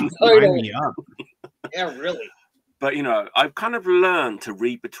great title. Yeah, really. But, you know, I've kind of learned to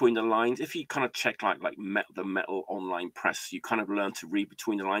read between the lines. If you kind of check like the metal online press, you kind of learn to read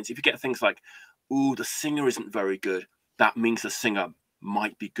between the lines. If you get things like, ooh, the singer isn't very good, that means the singer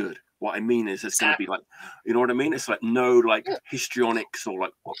might be good. What I mean is it's going to be like, you know what I mean? It's like no like histrionics or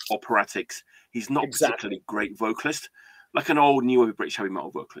like operatics. He's not particularly great vocalist, like an old new British heavy metal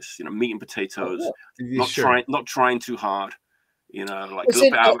vocalist. You know, meat and potatoes, not trying too hard. You know, like is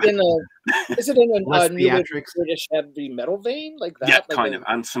it in a new British heavy metal vein like that? Yeah, like kind of,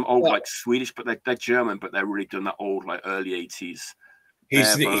 and some old like Swedish, but they're German, but they're really doing that old like early 80s.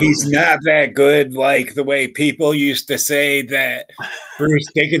 He's not that good, like the way people used to say that Bruce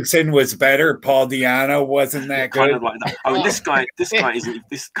Dickinson was better. Paul Di'Anno wasn't that good. Kind of like that. I mean, this guy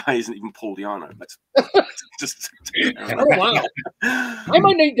isn't even Paul Di'Anno. That's just. Oh wow! I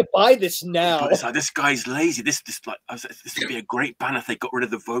might need to buy this now. But it's like, this guy's lazy. This would be a great band if they got rid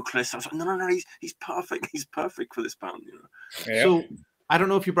of the vocalist. I was like, no, he's perfect. He's perfect for this band. You know. Yeah. So I don't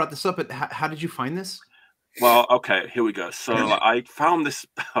know if you brought this up, but how did you find this? Well, okay, here we go. So I found this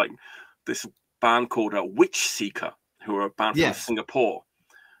band called Witch Seeker, who are a band from Singapore,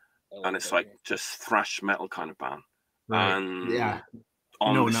 and it's like just thrash metal kind of band. Right. And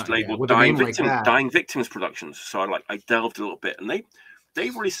on this label, Dying Victims Productions. So I delved a little bit, and they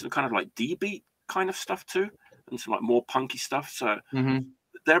released some kind of like D-beat kind of stuff too, and some like more punky stuff. So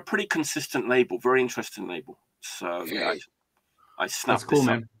they're a pretty consistent label, very interesting label. So yeah, I snapped this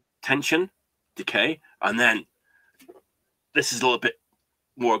up. Tension, Decay, and then this is a little bit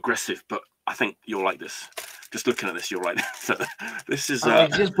more aggressive, but I think you'll like this. Just looking at this, you'll like this. So this is you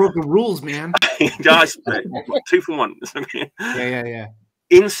just broke the rules, man. Guys, 2 for 1. Yeah.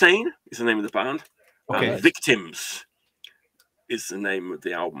 Insane is the name of the band. Okay. Victims is the name of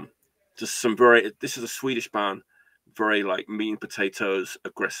the album. Just this is a Swedish band, very like mean potatoes,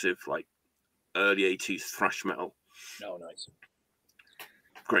 aggressive, like early 80s thrash metal. Oh, nice.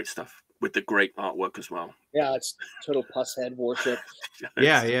 Great stuff. With the great artwork as well. Yeah, it's total puss head worship.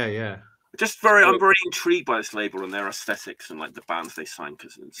 Yeah. Just I'm very intrigued by this label and their aesthetics and like the bands they sign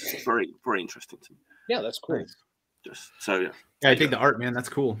because it's very, very interesting to me. Yeah, that's cool. Just so yeah. Yeah, I think the art, man, that's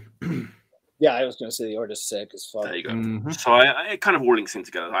cool. Yeah, I was going to say the art is sick as fuck. There you go. So it kind of all links in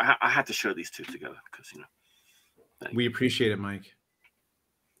together. I had to show these two together because we appreciate it, Mike.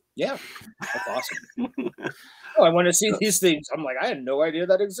 Yeah, that's awesome. Oh, I want to see these things. I'm like, I had no idea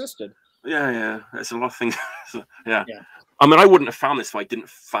that existed. Yeah, it's a lot of things. yeah. I mean, I wouldn't have found this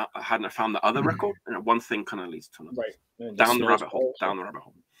if I hadn't found the other record. One thing kind of leads to another. Right. Down the rabbit hole. Down the rabbit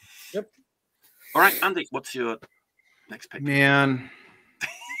hole. Yep. All right, Andy, what's your next pick? Man.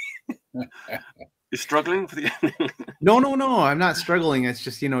 You're struggling for the No, I'm not struggling. It's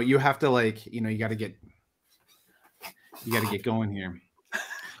just, you have to you got to get going here.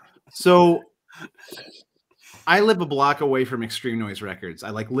 So I live a block away from Extreme Noise Records.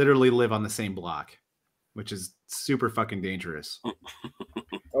 I literally live on the same block, which is super fucking dangerous.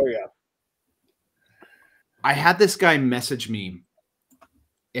 Oh yeah. I had this guy message me,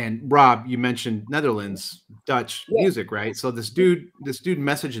 and Rob, you mentioned Netherlands, Dutch music, right? So this dude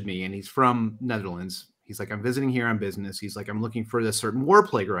messaged me, and he's from Netherlands. He's like, I'm visiting here on business. He's like, I'm looking for this certain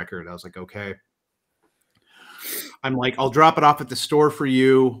Warplague record. I was like, okay. I'm like, I'll drop it off at the store for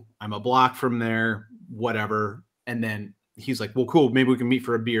you. I'm a block from there, whatever. And then he's like, well, cool. Maybe we can meet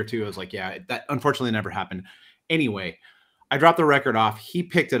for a beer too. I was like, yeah, that unfortunately never happened. Anyway, I dropped the record off. He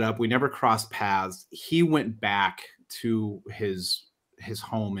picked it up. We never crossed paths. He went back to his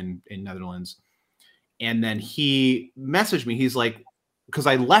home in Netherlands. And then he messaged me. He's like, because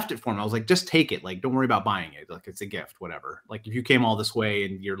I left it for him. I was like, just take it. Like, don't worry about buying it. Like, it's a gift, whatever. Like, if you came all this way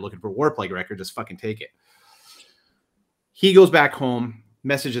and you're looking for a Warplague record, just fucking take it. He goes back home,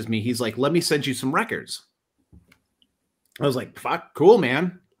 messages me. He's like, let me send you some records. I was like, fuck, cool,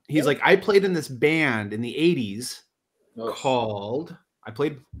 man. He's like, I played in this band in the 80s called, I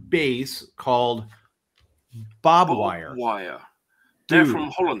played bass called Bobwire. Bobwire. They're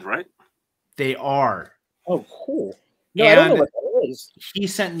from Holland, right? They are. Oh, cool. No, I don't know what that is. He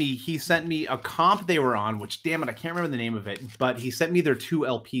sent me a comp they were on, which, damn it, I can't remember the name of it, but he sent me their 2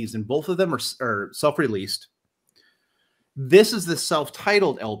 LPs, and both of them are self-released. This is the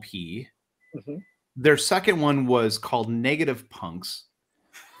self-titled LP. Mm-hmm. Their second one was called Negative Punks,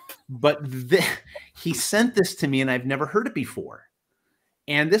 but he sent this to me, and I've never heard it before.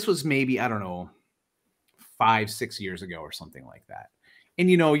 And this was maybe, I don't know, 5-6 years ago or something like that.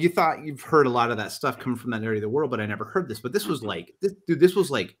 And you thought you've heard a lot of that stuff coming from that area of the world, but I never heard this. But this was like this was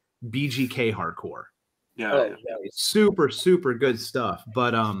like BGK hardcore. Yeah, super, super good stuff.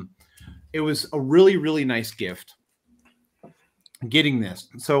 But it was a really, really nice gift getting this.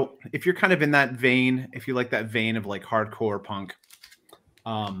 So if you're kind of in that vein, if you like that vein of like hardcore punk,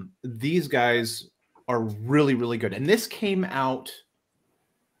 these guys are really, really good. And this came out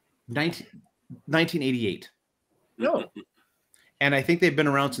 1988. No. And I think they've been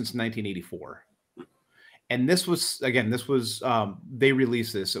around since 1984. And this was, again, they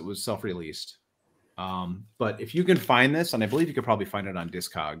released this. It was self-released. But if you can find this, and I believe you could probably find it on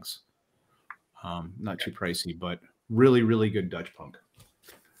Discogs. Not too pricey, but really, really good Dutch punk.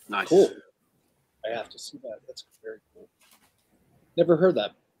 Nice. Cool. I have to see that. That's very cool. Never heard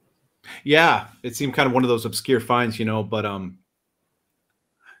that. Yeah, it seemed kind of one of those obscure finds, but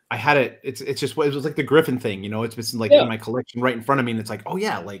I had it. It was like the Griffin thing, It's been like in my collection right in front of me, and it's like, oh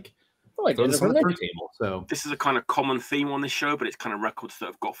yeah, like I did this on the turntable. So this is a kind of common theme on this show, but it's kind of records that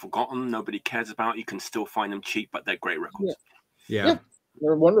have got forgotten, nobody cares about. You can still find them cheap, but they're great records. Yeah,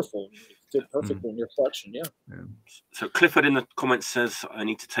 they're wonderful. Fit perfectly in your collection. Yeah. So Clifford in the comments says, I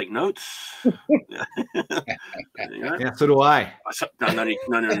need to take notes. Yeah, so do I. No,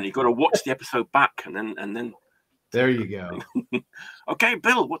 you got to watch the episode back and then. There you go. Okay,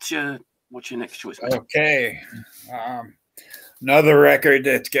 Bill, what's your next choice? Okay, another record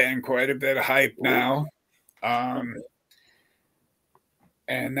that's getting quite a bit of hype now, and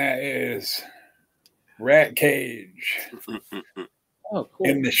that is Rat Cage. Oh, cool.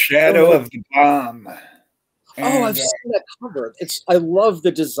 In the Shadow of the Bomb. And, I've seen that cover. I love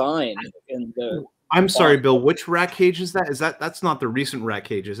the design in the. I'm sorry, Bill. Which Rat Cage is that? That's not the recent Rat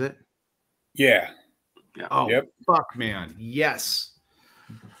Cage, is it? Yeah. Oh, yep. Fuck, man. Yes.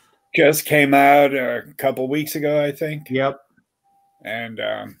 Just came out a couple weeks ago, I think. Yep. And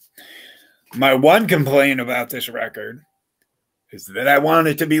my one complaint about this record is that I want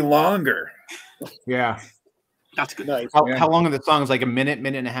it to be longer. Yeah. That's good. Nice. How long are the songs? Like a minute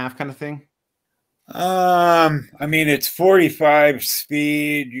and a half kind of thing? I mean, it's 45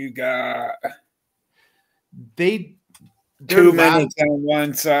 speed. You got 2 minutes on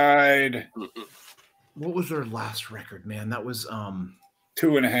one side. What was their last record, man? That was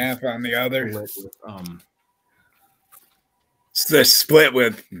 2.5 on the other. It's the split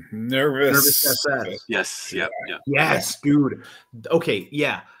with Nervous SS. Yes, yeah. Yes, dude. Okay,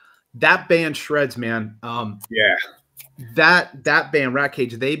 yeah. That band shreds, man. Yeah. That band, Rat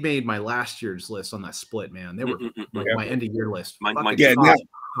Cage, they made my last year's list on that split, man. They were my end of year list.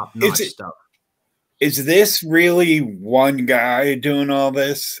 Top-notch stuff. Is this really one guy doing all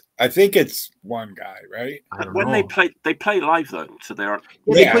this? I think it's one guy, right? I don't When know. they play live though, so they're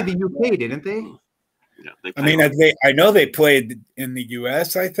they played the UK, didn't they? Yeah, I mean, I know they played in the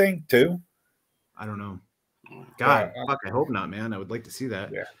US, I think, too. I don't know. God, fuck, I hope not, man. I would like to see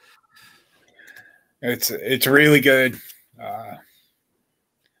that. Yeah. It's really good. La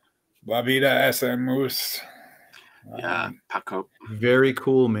Vida SM Moose. Yeah, Paco. Very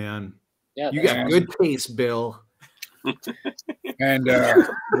cool, man. Yeah, you got good taste, Bill. And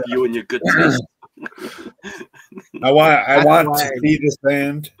you and your good taste. I want to see this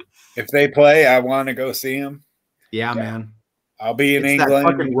band. If they play, I want to go see them. Yeah, man. I'll be in it's England.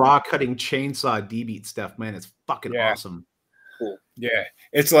 That fucking raw cutting chainsaw D-beat stuff, man. It's fucking awesome. Cool. Yeah,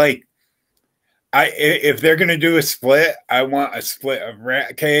 it's like if they're gonna do a split, I want a split of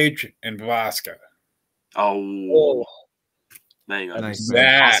Rat Cage and Vasca. Oh. There you go. Nice.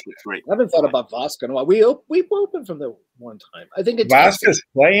 Great. I haven't thought about Vasca in a while. We opened from the one time. I think it's Vasca's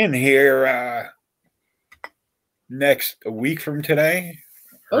playing here a week from today,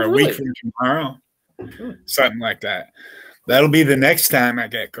 or a week from tomorrow, something like that. That'll be the next time I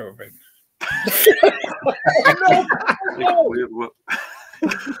get COVID.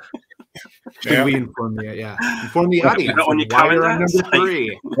 Should we inform you? Yeah, inform the audience on your calendar. Number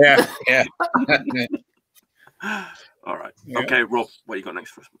 3. Yeah. All right. Yeah. Okay, Rob, what you got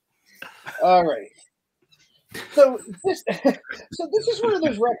next for us? All right. So this is one of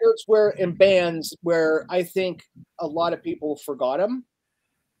those records where in bands where I think a lot of people forgot them,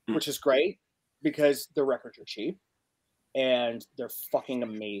 which is great because the records are cheap and they're fucking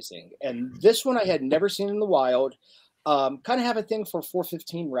amazing. And this one I had never seen in the wild. Kind of have a thing for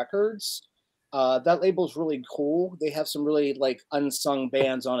 415 Records. That label's really cool. They have some really like unsung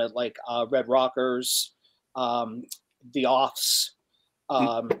bands on it, like Red Rockers, The Offs,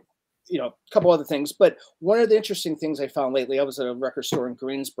 a couple other things. But one of the interesting things I found lately, I was at a record store in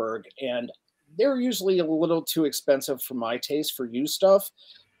Greensburg, and they're usually a little too expensive for my taste for used stuff.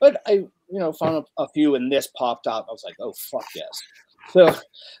 But I, found a few, and this popped up. I was like, oh, fuck yes. So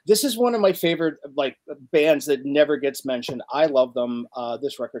this is one of my favorite like bands that never gets mentioned. I love them.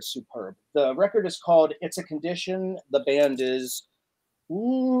 This record's superb. The record is called It's a Condition. The band is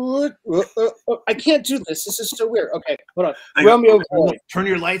I can't do this. This is so weird. Okay, hold on. Romeo Void. Turn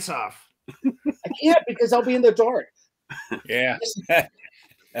your lights off. I can't because I'll be in the dark. Yeah. Yeah,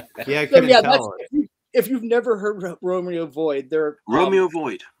 I couldn't tell. If you've never heard Romeo Void, they're Romeo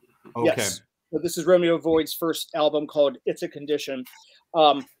Void. Okay. Yes. So this is Romeo Void's first album called It's a Condition.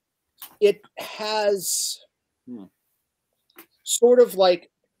 It has sort of like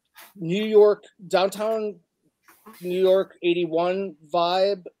New York, downtown New York 81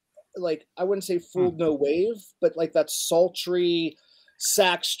 vibe. Like, I wouldn't say full no wave, but like that sultry,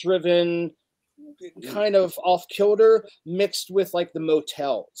 sax driven, kind of off kilter mixed with like the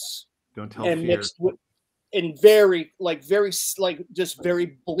Motels. Don't tell and fear. Mixed with and very just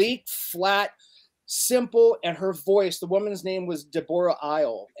very bleak, flat, simple. And her voice, the woman's name was Deborah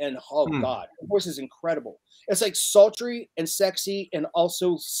Isle, and oh god, her voice is incredible. It's like sultry and sexy and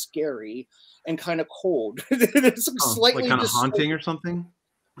also scary and kind of cold. It's slightly like kind of haunting or something.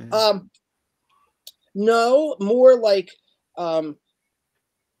 Yeah. No, more like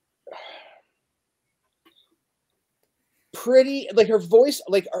pretty, like her voice,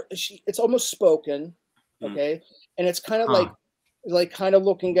 like it's almost spoken, okay, and it's kind of like kind of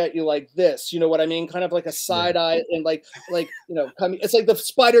looking at you like this, you know what I mean? Kind of like a side eye and like coming. It's like the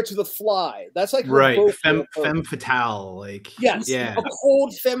spider to the fly. That's like right, femme fatale, like yes, a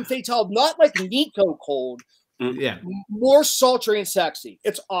cold femme fatale, not like Nico cold. Yeah, more sultry and sexy.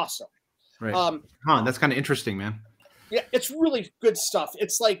 It's awesome. Right. That's kind of interesting, man. Yeah, it's really good stuff.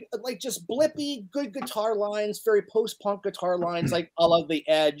 It's like just blippy, good guitar lines, very post-punk guitar lines, like I love The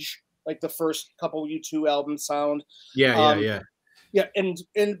Edge, like the first couple U2 albums sound. Yeah. Yeah, and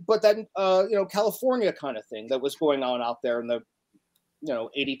but then California kind of thing that was going on out there in the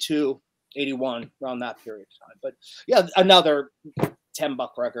 82, 81, around that period of time. But yeah, another $10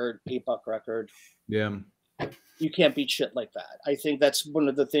 record, $8 record. Yeah. You can't beat shit like that. I think that's one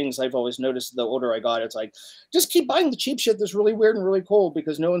of the things I've always noticed the older I got. It's like, just keep buying the cheap shit that's really weird and really cool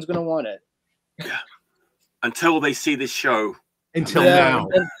because no one's going to want it. Yeah. Until they see this show. Until now.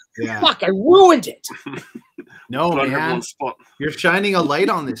 Fuck, I ruined it. No, blown man. everyone's spot. You're shining a light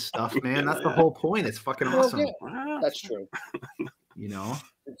on this stuff, man. That's the whole point. It's fucking awesome. Yeah, that's true. You know,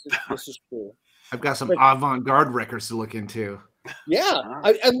 this is true. I've got some avant-garde records to look into. Yeah,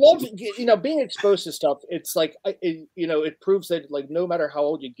 I love, you know, being exposed to stuff. It's like, you know, it proves that, like, no matter how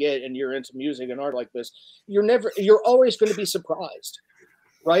old you get and you're into music and art like this, you're always going to be surprised,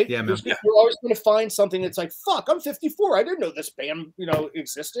 right? Yeah, man. You're always going to find something that's like, fuck, I'm 54. I didn't know this band, you know,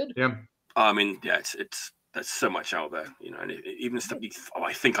 existed. Yeah. I mean, yeah, there's so much out there, you know, and even stuff.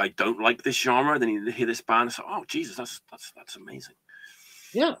 I think I don't like this genre. Then you hear this band, it's like, oh Jesus, that's amazing.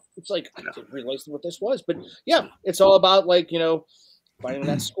 Yeah, it's like I didn't realize what this was, but yeah, it's all about, like, you know, finding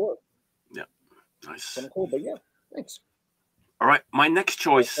that score. Yeah, nice. Kind of cool, but yeah, thanks. All right, my next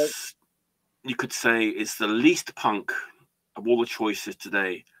choice, you could say, is the least punk of all the choices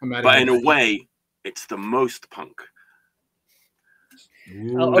today, but in a way, it's the most punk.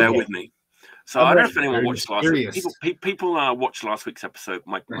 Bear with me. So I don't know if anyone watched last week. People watched last week's episode.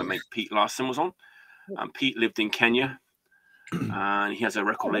 My mate Pete Larson was on, and Pete lived in Kenya. And he has a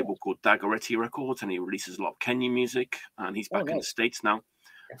record label called Decay Records, and he releases a lot of Kenyan music. And he's back in the States now.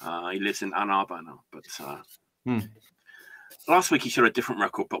 He lives in Ann Arbor now. But last week he showed a different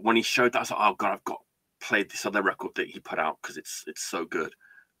record. But when he showed that, I was like, oh god, I've got played this other record that he put out because it's so good.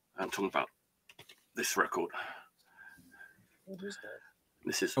 I'm talking about this record. What is that?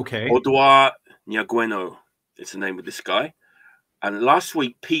 This is Oduor Nyagweno. It's the name of this guy. And last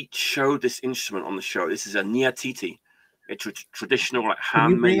week Pete showed this instrument on the show. This is a Niatiti. It's a traditional, like,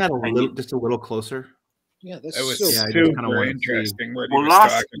 handmade. Can you bring that just a little closer? Yeah, this was so super interesting. Well,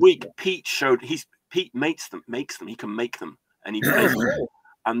 last week Pete showed Pete makes them. He can make them, and he plays them.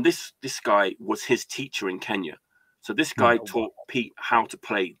 And this guy was his teacher in Kenya. So this guy taught Pete how to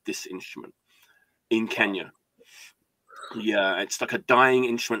play this instrument in Kenya. Yeah, it's like a dying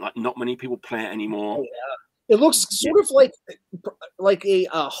instrument. Like, not many people play it anymore. Oh, yeah. It looks sort of like a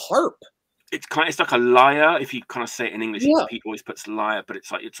harp. It's like a lyre, if you kind of say it in English. Yeah. Pete always puts lyre, but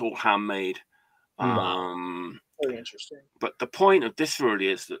it's all handmade. Very interesting. But the point of this really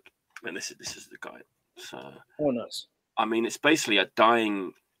is that, and this is the guy. So, nice. I mean, it's basically a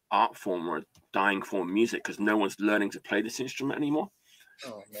dying art form or a dying form of music because no one's learning to play this instrument anymore.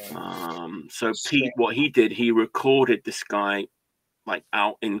 Oh man. So Pete, what he did, he recorded this guy like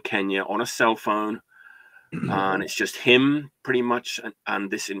out in Kenya on a cell phone, and it's just him pretty much and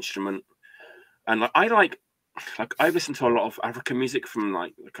this instrument. And I listen to a lot of African music from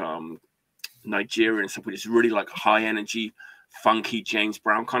like Nigeria and stuff, which is really like high energy, funky James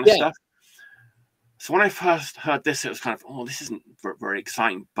Brown kind of stuff. So when I first heard this, it was kind of, oh, this isn't very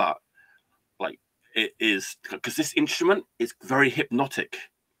exciting, but like it is, because this instrument is very hypnotic.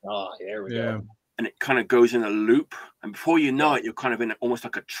 Oh, there we go. And it kind of goes in a loop, and before you know it, you're kind of in almost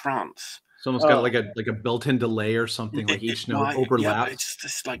like a trance. It's almost got like a built-in delay or something, like each note overlaps. Yeah, it's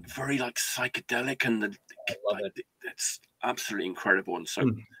just like very like psychedelic, and it's absolutely incredible. And so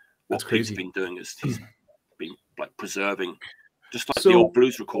what Pete's been doing is he's been like preserving, just like the old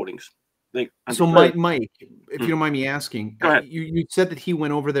blues recordings. So Mike, if you don't mind me asking, you said that he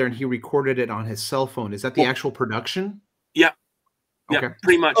went over there and he recorded it on his cell phone. Is that the actual production? Yeah. Okay. Yeah,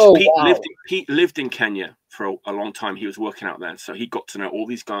 pretty much. Pete lived in Kenya for a long time. He was working out there, so he got to know all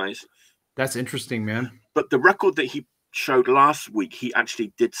these guys. That's interesting, man. But the record that he showed last week, he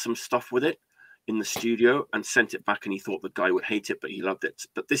actually did some stuff with it in the studio and sent it back, and he thought the guy would hate it, but he loved it.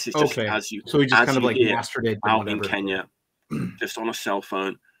 But this is just so he just kind of like mastered it out in Kenya, just on a cell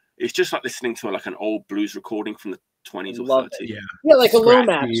phone. It's just like listening to like an old blues recording from the 20s or 30s. Yeah, like a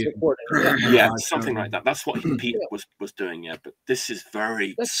Lomax recording. Yeah, something like that. That's what Pete was doing. Yeah, but this is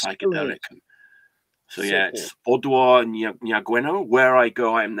very psychedelic. So yeah, it's Oduor Nyagweno. Where I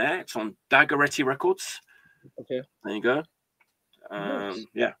Go, I Am There. It's on Decay Records. Okay. There you go.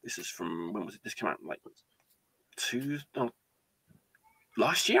 Yeah, this is from, when was it? This came out like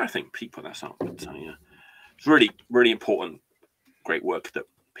last year, I think. Pete put that out. But yeah, it's really, really important, great work that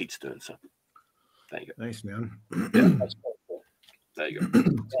Pete's doing. So there you go. Nice, man. Yeah. That's cool. There you go.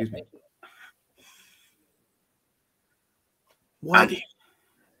 Excuse me. What? Andy.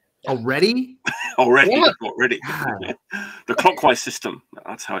 Already? Already. The clockwise system.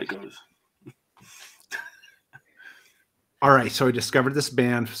 That's how it goes. All right. So I discovered this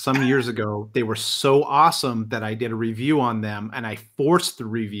band some years ago. They were so awesome that I did a review on them, and I forced the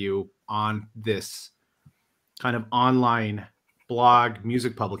review on this kind of online blog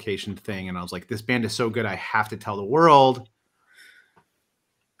music publication thing. And I was like, this band is so good, I have to tell the world.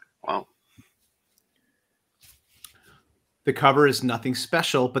 Wow. The cover is nothing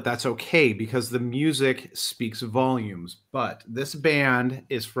special, but that's okay because the music speaks volumes. But this band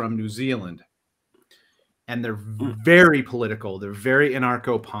is from New Zealand. and they're very political. They're very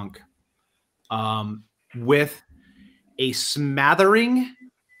anarcho-punk, with a smattering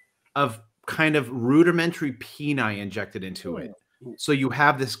of kind of rudimentary Peni injected into it. So you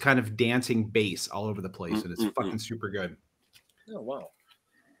have this kind of dancing bass all over the place, and it's fucking super good. Oh, wow.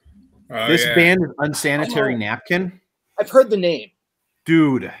 This band is Unsanitary Napkin. I've heard the name.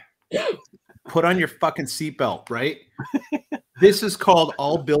 Dude, put on your fucking seatbelt, right? This is called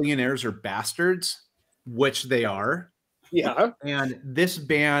All Billionaires Are Bastards, which they are. Yeah. And this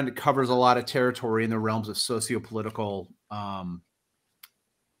band covers a lot of territory in the realms of socio-political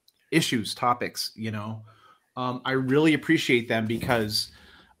issues, topics, you know. I really appreciate them because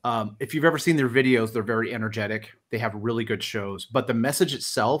if you've ever seen their videos, they're very energetic. They have really good shows, but the message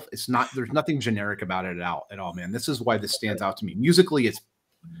itself, it's not, there's nothing generic about it at all, man. This is why this stands out to me. Musically, it's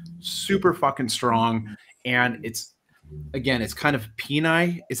super fucking strong. And it's, again, it's kind of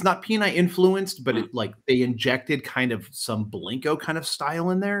Peni. It's not Peni influenced, but it like they injected kind of some Blanco kind of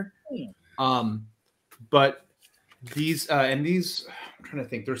style in there. But these, and these, I'm trying to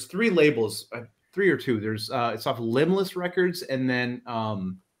think, there's 3 labels, 3 or 2. There's it's off Limbless Records, and then I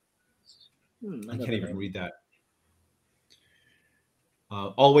can't even read that.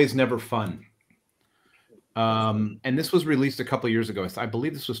 Always Never Fun. And this was released a couple years ago. I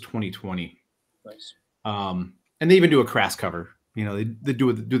believe this was 2020. Nice. And they even do a Crass cover. You know, they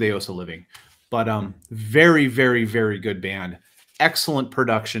do They Also Living. But very, very, very good band. Excellent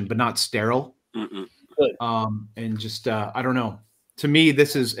production, but not sterile. Good. And just I don't know. To me,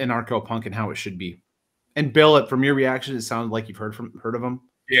 this is anarcho-punk and how it should be. And Bill, from your reaction, it sounded like you've heard of them.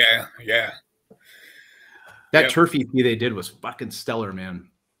 Yeah, yeah. That Turf EP they did was fucking stellar, man.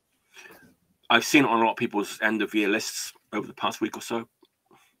 I've seen it on a lot of people's end of year lists over the past week or so.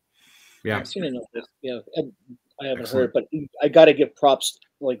 Yeah, I've seen it. Yeah, I haven't heard, but I got to give props,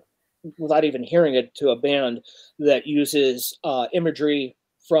 like without even hearing it, to a band that uses imagery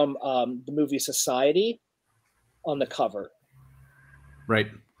from the movie Society on the cover.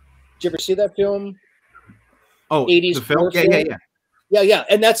 Right. Did you ever see that film? Oh, 80s the film? Yeah.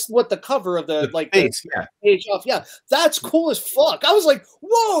 And that's what the cover of the like face, the page off. Yeah, that's cool as fuck. I was like,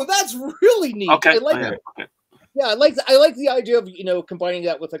 whoa, that's really neat. Okay. I like it. Okay. Yeah, I like the idea of, you know, combining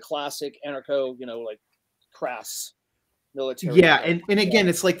that with a classic anarcho, you know, like crass military. Yeah, and again,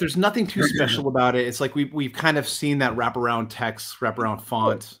 it's like there's nothing too special about it. It's like we've kind of seen that wraparound text, wraparound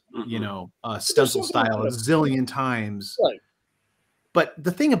font, you know, stencil style a zillion times. Right. But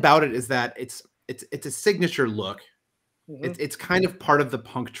the thing about it is that it's a signature look. It's kind of part of the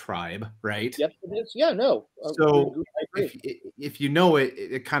punk tribe, right? Yep, it is. Yeah, no. So if you know it,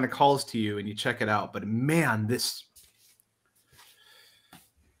 it kind of calls to you and you check it out. But man, this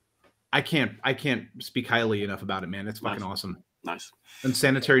I can't speak highly enough about it, man. It's fucking awesome. Nice.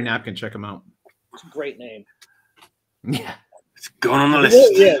 Unsanitary Napkin, check them out. It's a great name. Yeah, it's going on the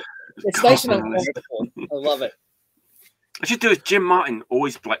list. Yeah, it's nice and uncomfortable. I love it. I should do is Jim Martin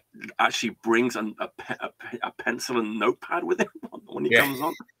always like actually brings a pencil and notepad with him when he comes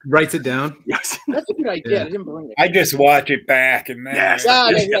on. Writes it down. Yes, that's a good idea. Yeah. I didn't bring it. I just watch it back and then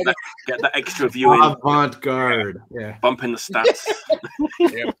get that extra viewing. Avant-garde. Yeah. Bumping the stats.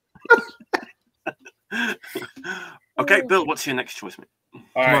 Okay, Bill, what's your next choice, mate?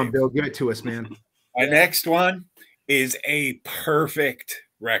 Come on, Bill, give it to us, man. My next one is a perfect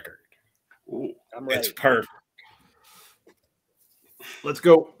record. Ooh, I'm ready. It's perfect. Let's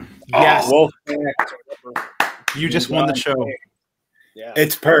go. Yes. Wolfpack. You just won the show. Yeah.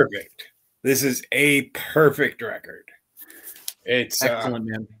 It's perfect. This is a perfect record. It's excellent,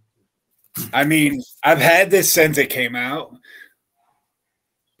 man. I mean, I've had this since it came out,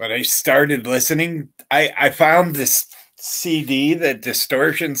 but I started listening. I found this CD that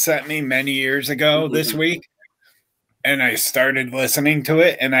Distortion sent me many years ago this week, and I started listening to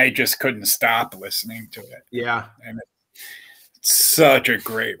it, and I just couldn't stop listening to it. Yeah. And it's such a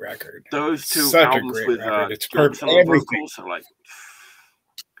great record. Those two such albums with it's perfect. Vocals are like,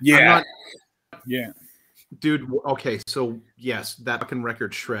 yeah. Dude, okay, so yes, that fucking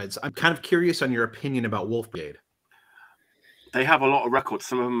record shreds. I'm kind of curious on your opinion about Wolfpack. They have a lot of records.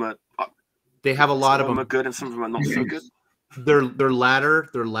 Some of them are. They have a lot of them are good, and some of them are not so good. Their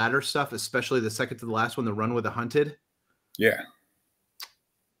latter stuff, especially the second to the last one, the Run with the Hunted. Yeah,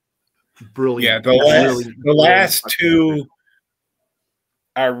 brilliant. Yeah, the last two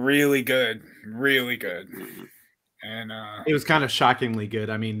are really good, really good. And it was kind of shockingly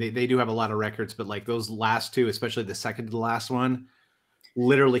good. I mean, they do have a lot of records, but like those last two, especially the second to the last one,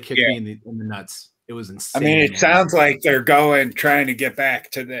 literally kicked me in the nuts. It was insane. I mean, it sounds like they're trying to get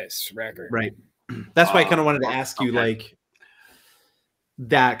back to this record. Right. That's why I kind of wanted to ask you, like,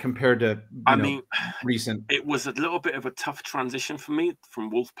 that compared to I mean, recent. It was a little bit of a tough transition for me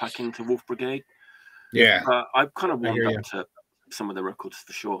from Wolfpack into Wolf Brigade. Yeah. I've kind of warmed up to some of the records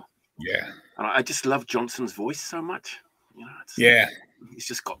for sure. Yeah. And I just love Johnson's voice so much. You know, he's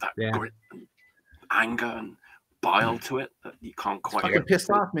just got that grit and anger and bile to it that you can't quite. Fucking pissed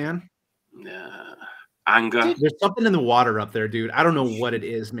off, man. Yeah. Anger. There's something in the water up there, dude. I don't know what it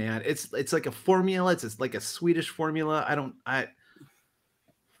is, man. It's like a formula. It's like a Swedish formula.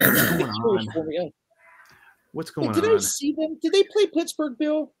 What's going on? Did I see them? Did they play Pittsburgh,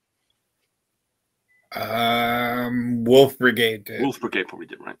 Bill? Wolf Brigade did. Wolf Brigade probably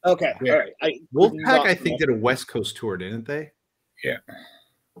did, right? Okay, all right. Wolfpack, I think, did a West Coast tour, didn't they? Yeah.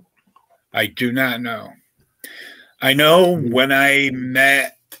 I do not know. I know when I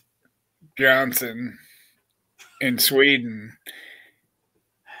met Johnson in Sweden,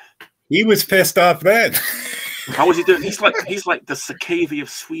 he was pissed off then. How was he doing? He's like the Cicavy of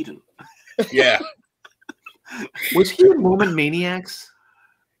Sweden. Yeah. Was he in Moment Maniacs?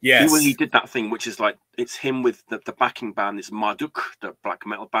 Yes. He did that thing, which is like, it's him with the backing band is Marduk, the black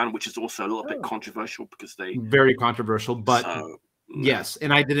metal band, which is also a little bit controversial because they... Very controversial, but yes.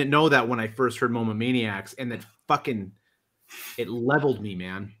 And I didn't know that when I first heard Moment Maniacs, and that fucking, it leveled me,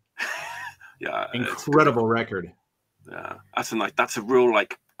 man. Yeah. Incredible record. Yeah. That's a real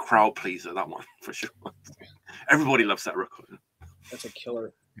like crowd pleaser, that one, for sure. Everybody loves that record. That's a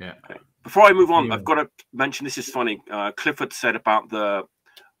killer. Yeah. Okay. Before I move on, I've got to mention, this is funny. Clifford said about the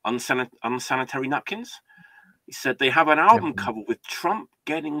unsanitary napkins. He said they have an album cover with Trump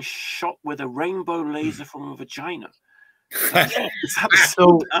getting shot with a rainbow laser from a vagina. That's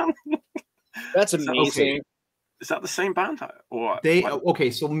amazing. Is that the same band? Or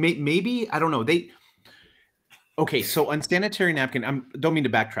so maybe I don't know. So Unsanitary Napkin. I don't mean to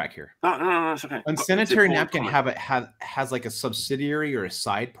backtrack here. No, it's okay. Unsanitary Napkin has like a subsidiary or a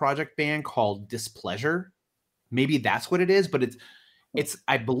side project band called Displeasure. Maybe that's what it is, but it's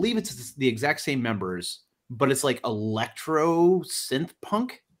I believe it's the exact same members, but it's like electro synth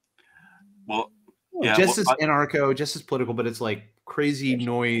punk. Well, yeah, just as anarcho, just as political, but it's like crazy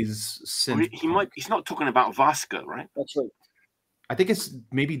noise synth. Well, he's not talking about Vasca, right? That's right. I think it's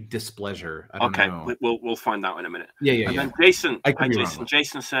maybe Displeasure. I don't know. We'll find out in a minute. Yeah. And then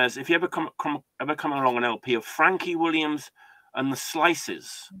Jason says, if you ever come along an LP of Frankie Williams and the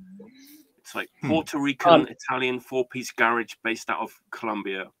Slices, it's like Puerto Rican Italian 4-piece garage based out of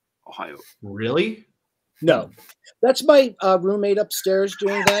Columbia, Ohio. Really? No, that's my roommate upstairs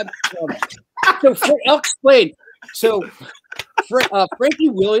doing that. So I'll explain. So Frankie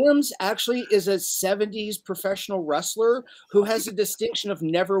Williams actually is a 70s professional wrestler who has a distinction of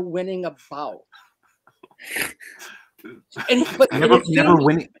never winning a bout. Never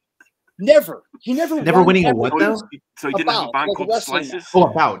winning. Never. He never winning a what though? So he didn't have a band called Slices? Oh,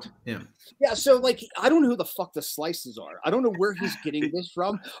 a bout. Yeah. Yeah, so like I don't know who the fuck the Slices are. I don't know where he's getting this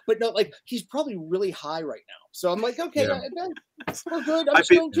from, but no, like he's probably really high right now. So I'm like, okay, we're good. I've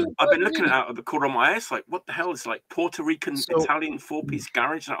been looking at the corner of my eyes, like, what the hell is like Puerto Rican Italian 4-piece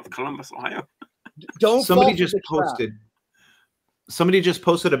garage out of Columbus, Ohio? Somebody just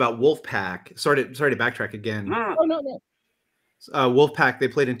posted about Wolfpack. Sorry to backtrack again. No. Wolfpack, they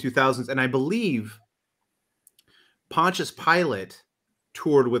played in 2000s, and I believe Pontius Pilate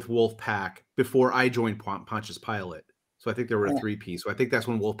toured with Wolfpack before I joined Pontius Pilate. So I think they were a 3-piece. So I think that's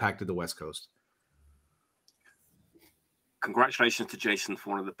when Wolfpack did the West Coast. Congratulations to Jason for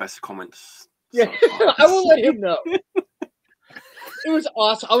one of the best comments. Yeah, I will let him know. It was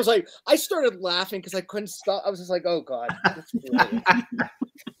awesome. I was like, I started laughing because I couldn't stop. I was just like, oh God. That's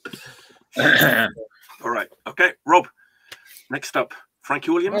All right. Okay, Rob. Next up,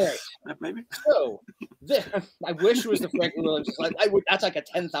 Frankie Williams, maybe. So, I wish it was the Frankie Williams. Like that's like a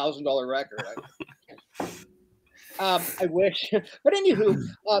 $10,000 record. I wish, but anywho,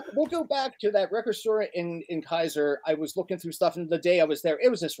 we'll go back to that record store in Kaiser. I was looking through stuff, and the day I was there, it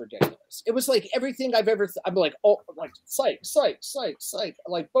was just ridiculous. It was like everything I've ever. I'm like, oh, like psych,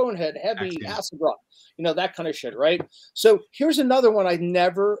 like Bonehead, heavy acid rock, that kind of shit, right? So here's another one I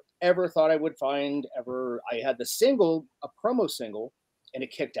never ever thought I would find ever. I had the single, a promo single, and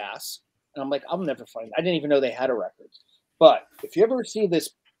it kicked ass. And I'm like, I'll never find it. I didn't even know they had a record. But if you ever see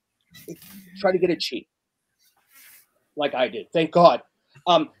this, try to get it cheap. Like I did. Thank God.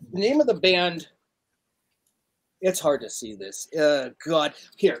 The name of the band, it's hard to see this. God.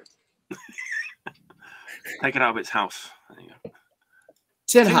 Here. Take it out of its house. There you go.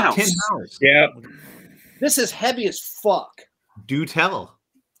 Tin House. Yeah. This is heavy as fuck. Do tell.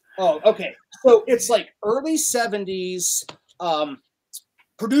 Oh, okay. So it's like early 70s,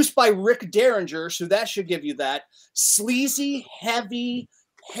 produced by Rick Derringer, so that should give you that. Sleazy, heavy,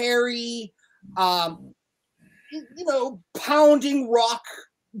 hairy, you know, pounding rock,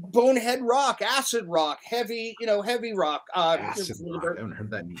 bonehead rock, acid rock, heavy, you know, heavy rock. Acid rock. I haven't heard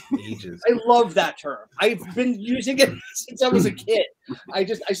that in ages. I love that term. I've been using it since I was a kid. I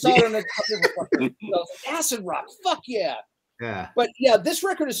saw it on the cover. Acid rock, fuck yeah. Yeah. But yeah, this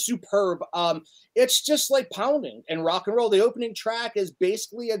record is superb. It's just like pounding and rock and roll. The opening track is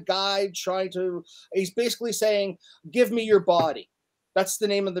basically a guy he's basically saying, give me your body. That's the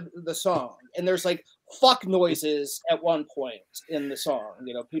name of the song. And there's like fuck noises at one point in the song.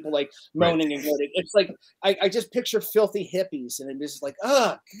 You know, people like moaning and groaning. It's like, I just picture filthy hippies and it is like,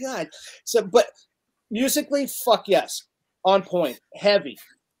 oh God. So, but musically, fuck yes. On point. Heavy.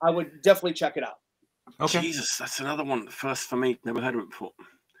 I would definitely check it out. Okay. Jesus, that's another one. First for me. Never heard of it before.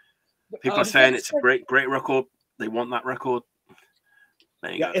 People are saying it's a great record. They want that record.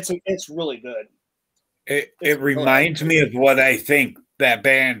 There you go. It's really good. It reminds me of what I think that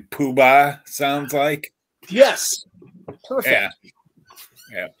band Pooh sounds like. Yes. Perfect.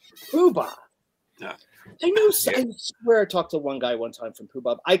 Yeah. Pooh. Yeah. I swear I talked to one guy one time from Pooh.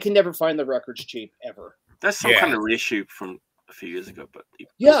 I can never find the records cheap ever. There's some kind of reissue from a few years ago, but the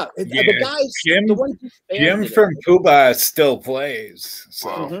guys, Jim from Pooh still plays.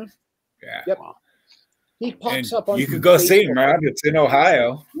 So Yep. Wow. He pops up on. You could go see him, Rob. It's in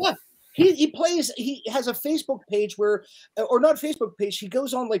Ohio. Yeah. He plays. He has a Facebook page or not Facebook page. He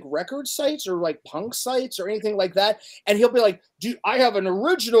goes on like record sites or like punk sites or anything like that, and he'll be like, I have an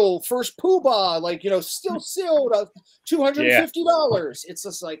original first Pooh like, you know, still sealed $250. It's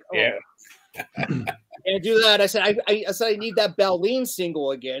just like, and do that. I said I need that Berlin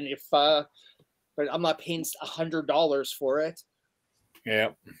single again. But I'm not paying $100 for it. Yeah.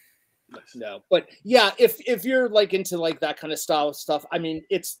 No, but yeah, if you're like into like that kind of style stuff, I mean,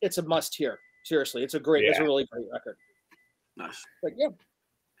 it's a must hear. Seriously, it's a really great record. Nice. But yeah.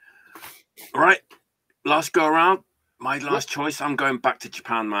 All right, last go around. My last choice. I'm going back to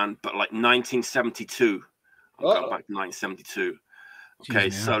Japan, man, but like 1972. I'm going back to 1972. Okay,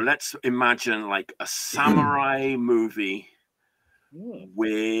 so let's imagine like a samurai movie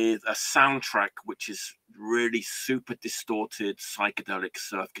with a soundtrack which is really super distorted psychedelic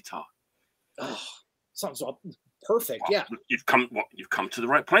surf guitar. Oh, sounds all perfect. Well, yeah, you've come to the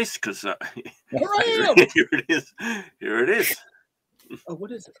right place because here I am. Here it is. Oh,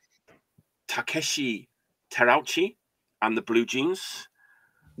 what is it? Takeshi Terauchi and the Blue Jeans.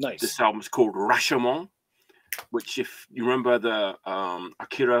 Nice. This album is called Rashomon, which, if you remember the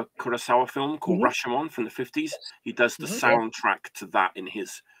Akira Kurosawa film called Rashomon from the 50s, he does the soundtrack to that in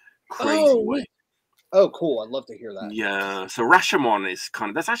his crazy way. Oh, cool. I'd love to hear that. Yeah. So Rashomon is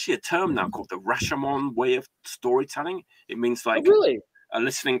that's actually a term now called the Rashomon way of storytelling. It means like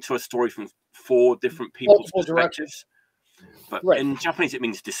listening to a story from 4 different people's perspectives. But in Japanese, it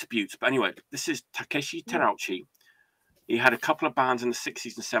means disputes. But anyway, this is Takeshi Terauchi. He had a couple of bands in the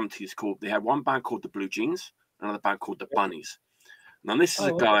 60s and 70s they had one band called the Blue Jeans, another band called the Bunnies. Now, this is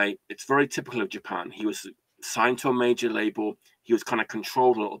a guy, it's very typical of Japan. He was signed to a major label. He was kind of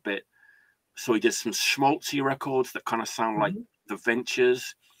controlled a little bit. So he did some schmaltzy records that kind of sound like The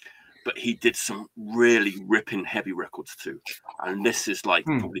Ventures, but he did some really ripping heavy records too. And this is like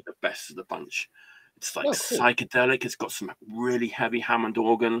probably the best of the bunch. It's like psychedelic. It's got some really heavy Hammond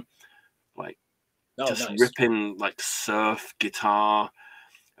organ, like ripping like surf guitar.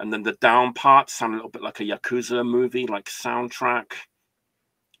 And then the down parts sound a little bit like a Yakuza movie, like soundtrack.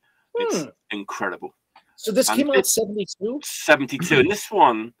 It's incredible. So this came out 72? 72. And this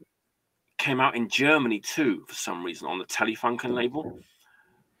one came out in Germany too, for some reason, on the Telefunken label.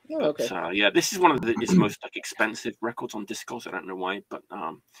 Oh, okay. But, yeah, this is one of his most like expensive records on Discos. I don't know why, but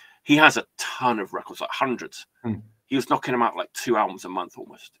he has a ton of records, like hundreds. He was knocking them out like 2 albums a month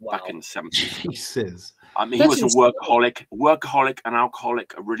almost back in the 70s. Jesus. I mean, he was a workaholic, an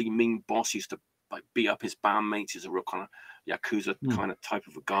alcoholic, a really mean boss. He used to like beat up his bandmates. He's a real kind of Yakuza kind of type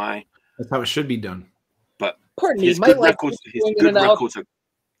of a guy. That's how it should be done. But his good records are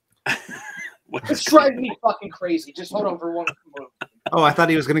it's driving me fucking crazy. Just hold on for one moment. Oh, I thought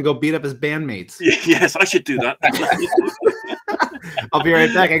he was going to go beat up his bandmates. Yes, I should do that. I'll be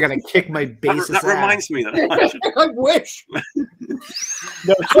right back. I got to kick my bassist. That reminds me that I wish.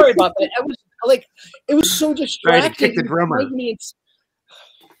 No, sorry about that. I was like, it was so distracting. Right, kick the drummer.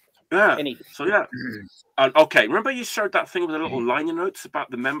 Yeah. So yeah. Okay. Remember you showed that thing with the little liner notes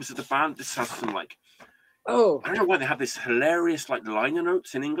about the members of the band? This has some like. Oh. I don't know why they have this hilarious like liner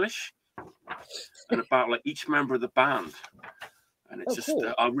notes in English, and about like each member of the band, and it's just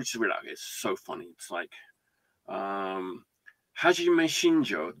cool. I'll read it out. It's so funny. It's like, Hajime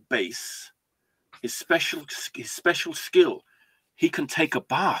Shinjo bass, his special skill, he can take a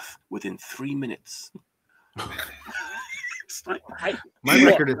bath within 3 minutes. Like, my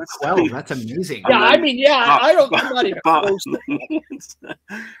record is 12. That's amazing. Yeah, I mean, yeah, I don't. I'm not even close to that.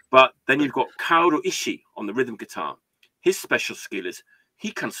 But then you've got Kaoru Ishii on the rhythm guitar. His special skill is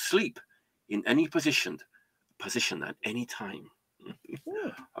he can sleep in any position at any time.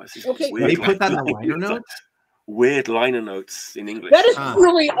 Okay, they put that in the liner notes. Weird liner notes in English. That is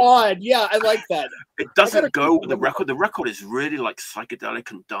really odd. Yeah, I like that. It doesn't go with the record. The record is really like psychedelic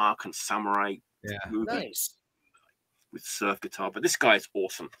and dark and samurai. Yeah, nice. With surf guitar, but this guy is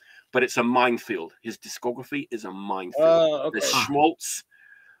awesome. But it's a minefield. His discography is a minefield. There's Schmaltz,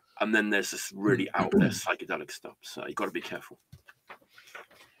 and then there's this really out there psychedelic stuff. So you got to be careful.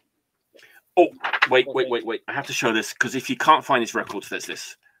 Oh, wait! I have to show this because if you can't find his records, there's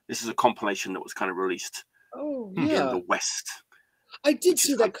this. This is a compilation that was kind of released in the West. I did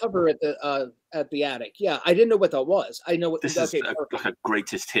see that cover at the attic. Yeah, I didn't know what that was. I know what this is like a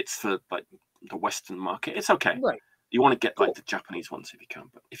greatest hits for like the Western market. It's okay. Right. You want to get like the Japanese ones if you can,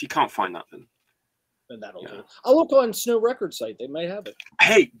 but if you can't find that, then that'll do. I'll look on Snow Record site; they may have it.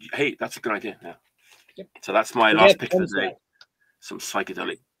 Hey, that's a good idea. Yeah. Yep. So that's my last pick of the day. Some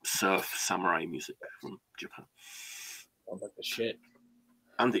psychedelic surf samurai music from Japan. Sounds like the shit.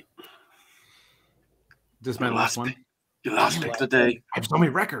 Andy, this is my last one. Your last pick of the day. I have so many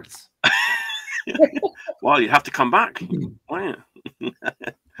records. Well, you have to come back. Oh, yeah.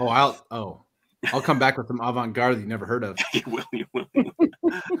 I'll come back with some avant-garde that you never heard of. You will.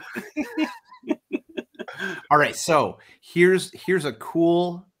 All right, so here's a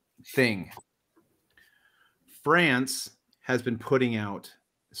cool thing. France has been putting out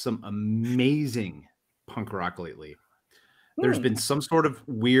some amazing punk rock lately. There's been some sort of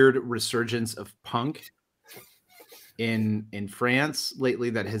weird resurgence of punk in France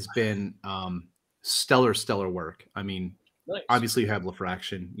lately that has been stellar work. I mean, nice. Obviously, you have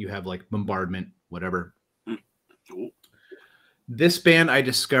Leffer, you have like Bombardment, whatever. This band I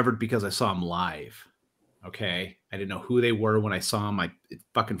discovered because I saw them live. Okay, I didn't know who they were when I saw them. It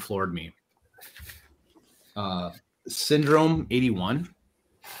fucking floored me. Syndrome 81.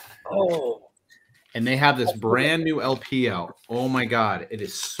 Oh, and they have this brand new LP out. Oh my god, it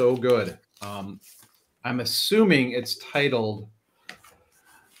is so good. I'm assuming it's titled.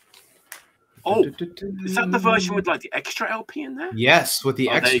 Oh, is that the version with like the extra LP in there? Yes, with the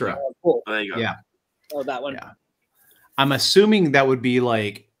extra. There you go. Yeah. Oh, that one. Yeah. I'm assuming that would be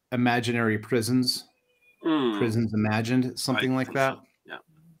like Imaginary Prisons. Prisons Imagined, something like that. So. Yeah.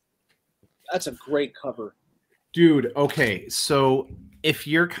 That's a great cover. Dude, okay. So if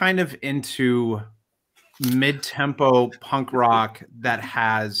you're kind of into mid-tempo punk rock that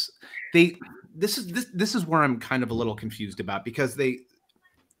has this is where I'm kind of a little confused about, because you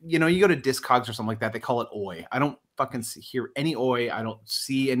go to Discogs or something like that, they call it oi. I don't fucking hear any oi. I don't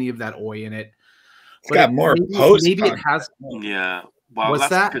see any of that oi in it. It's got more post. Maybe it has. Yeah. Well, what's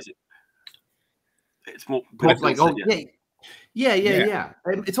that? It's more like yeah.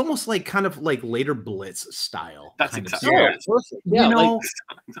 It's almost like kind of like later Blitz style. That's kind exactly right. Yeah, like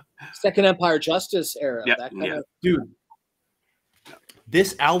Second Empire Justice era. Yeah, that kind of... Dude,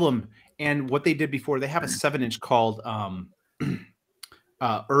 this album and what they did before, they have a 7-inch called I'm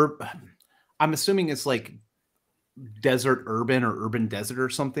assuming it's like Desert Urban or Urban Desert or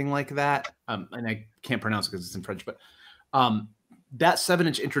something like that. And I can't pronounce it because it's in French, but that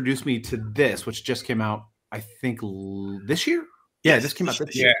 7-inch introduced me to this, which just came out, I think, this year. Yeah, this came out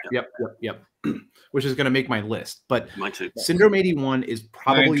this year. Yep. Which is going to make my list. But Syndrome 81 is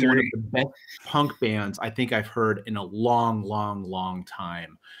probably one of the best punk bands I think I've heard in a long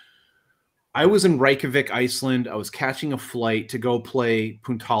time. I was in Reykjavik, Iceland. I was catching a flight to go play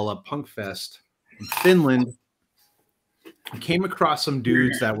Puntala Punk Fest in Finland. I came across some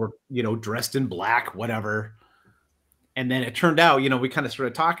dudes that were, dressed in black, whatever. And then it turned out, we kind of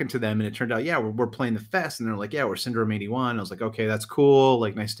started talking to them, and it turned out, yeah, we're playing the fest. And they're like, yeah, we're Syndrome 81. I was like, okay, that's cool.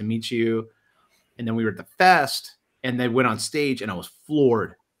 Like, nice to meet you. And then we were at the fest, and they went on stage, and I was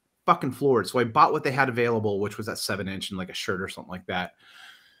fucking floored. So I bought what they had available, which was that 7-inch and like a shirt or something like that.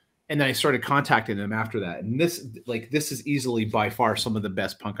 And then I started contacting them after that. And this is easily by far some of the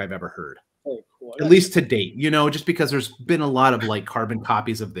best punk I've ever heard. Oh, cool. At least to date, just because there's been a lot of like carbon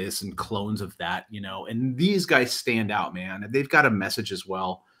copies of this and clones of that, and these guys stand out, man. They've got a message as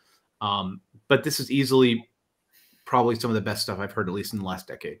well. But this is easily probably some of the best stuff I've heard, at least in the last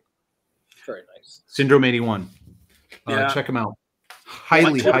decade. Very nice. Syndrome 81. Check them out.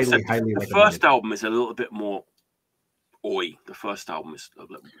 Highly The recommended. first album is a little bit more Oi. The first album is a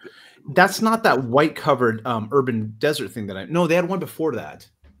little bit. That's not that white covered Urban Desert thing that I. No, they had one before that.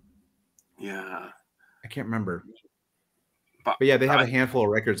 Yeah, I can't remember. but yeah, they have a handful of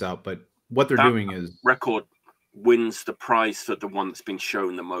records out. But what they're doing is record wins the prize for the one that's been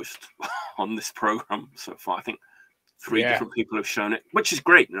shown the most on this program so far. I think 3 different people have shown it, which is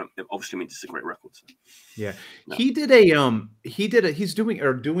great. You know, it obviously means it's a great record. So. Yeah, no. he's doing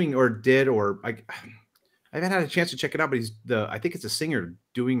I haven't had a chance to check it out, but I think it's a singer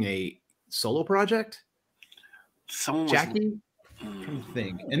doing a solo project. Someone Jackie, I'm trying to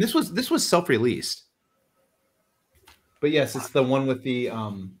think, and this was self-released. But yes, it's the one with the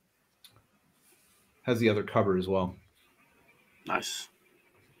has the other cover as well. Nice,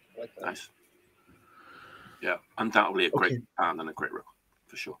 nice. Yeah, undoubtedly a great band and a great record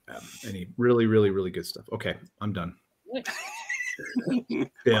for sure. Any really, really, really good stuff. Okay, I'm done.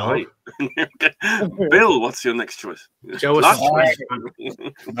 Bill, right. Bill, what's your next choice? Joe, the last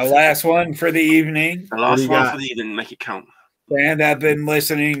one for the evening. The last one for the evening. Make it count. Band I've been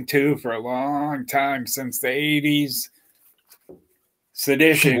listening to for a long time, since the 80s.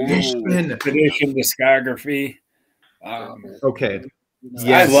 Sedition discography. Okay.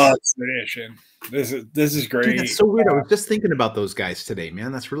 Yes. I love Sedition. This is great. Dude, that's so weird. I was just thinking about those guys today,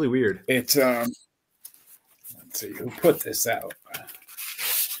 man. That's really weird. It's let's see who put this out.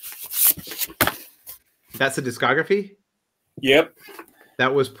 That's a discography? Yep.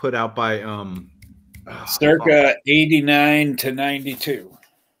 That was put out by circa 89 to 92.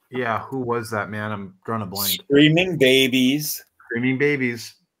 Yeah, who was that, man? I'm drawing a blank. Screaming Babies.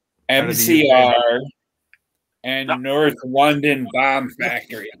 MCR. And North London Bomb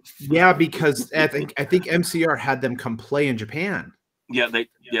Factory. Yeah, because I think MCR had them come play in Japan. Yeah, a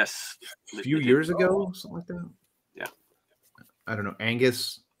few years ago, something like that. Yeah. I don't know.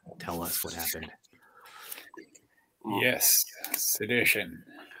 Angus, tell us what happened. Yes, Sedition.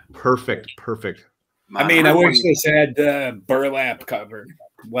 Perfect. Man, I mean, I wish this had the burlap cover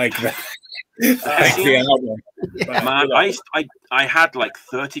like that. Like the album. Yeah. Man, I had like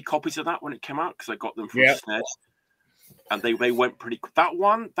 30 copies of that when it came out because I got them from Sned, and they went pretty quick. That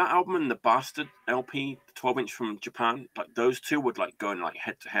album and the Bastard LP, 12-inch from Japan, like those two would like go in like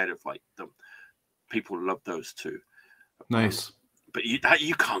head to head of like the people love those two. Nice. But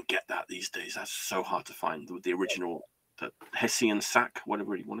you can't get that these days. That's so hard to find. The original, the Hessian sack,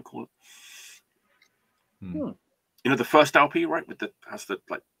 whatever you want to call it. You know the first LP, right? With the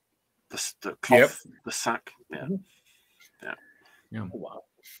cloth, the sack. Yeah. Yeah. Oh, wow.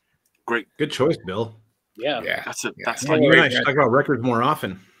 Great. Good choice, Bill. Yeah. That's like you and I should talk about records more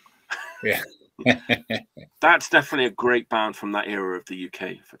often. Yeah. That's definitely a great band from that era of the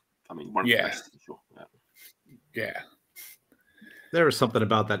UK. One of the best, for sure. Yeah. There was something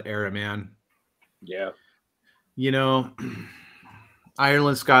about that era, man. Yeah. You know,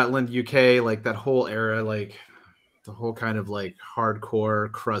 Ireland, Scotland, UK, like that whole era, like the whole kind of like hardcore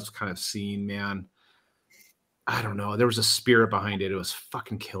crust kind of scene, man. I don't know. There was a spirit behind it. It was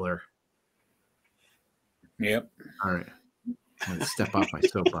fucking killer. Yep. All right. I'm going to step off my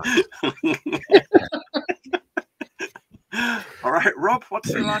soapbox. All right, Rob, what's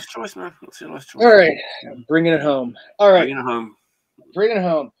your last choice, man? All right. I'm bringing it home. All right. Bringing it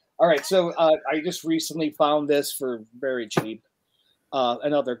home. All right. So I just recently found this for very cheap.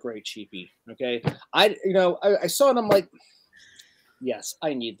 Another great cheapie. Okay. I saw it. I'm like, yes,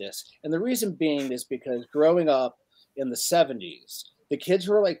 I need this. And the reason being is because growing up in the 70s, the kids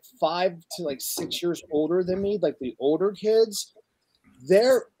who are like 5 to like 6 years older than me, like the older kids,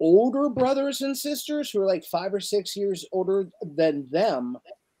 their older brothers and sisters who are like 5 or 6 years older than them,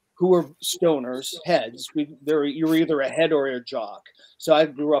 who were stoners, heads. You're either a head or a jock. So I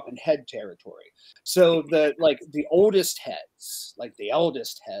grew up in head territory. So the oldest heads, like the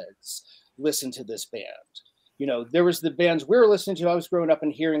eldest heads, listened to this band. You know, there was the bands we were listening to. I was growing up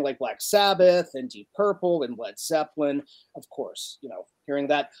and hearing like Black Sabbath and Deep Purple and Led Zeppelin, of course, hearing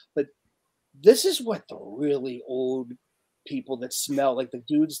that. But this is what the really old people that smell like the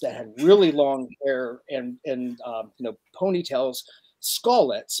dudes that had really long hair and ponytails,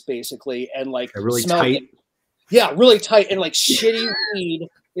 skullets basically, and like really tight. Really tight and like shitty weed.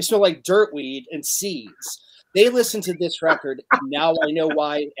 They smell like dirt weed and seeds. They listen to this record, and now I know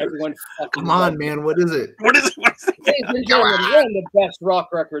why everyone fucking. Come on, man! What is it? What is it? Ladies and gentlemen, one of the best rock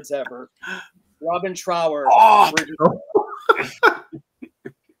records ever. Robin Trower. Oh.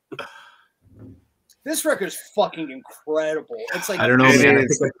 This record is fucking incredible. It's like I don't know, man. I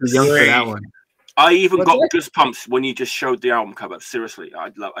think I'm too young for that one. I even got goosebumps when you just showed the album cover. Seriously, I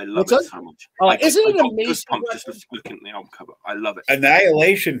love it so much. Isn't it amazing? Goosebumps just looking at the album cover. I love it.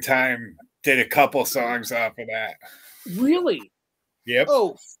 Annihilation Time did a couple songs off of that. Really? Yep.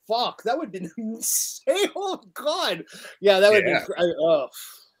 Oh fuck, that would have been insane. Oh god, yeah, that would have been. Oh.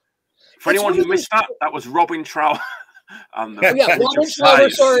 For anyone who missed that, that was Robin Trower. Oh, yeah, Robin Trower.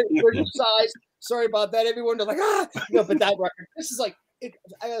 Sorry, size. Sorry about that. Everyone was like, no, but that record. This is like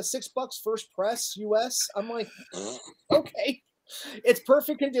 $6 first press US. I'm like, okay, it's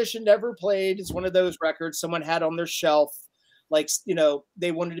perfect condition, never played. It's one of those records someone had on their shelf, like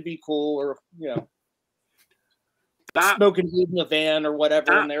they wanted to be cool, or smoking weed in the van or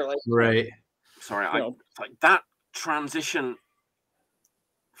whatever, and they're like, right. Sorry, like that transition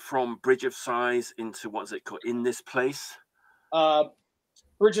from Bridge of Sighs into what's it called? In This Place.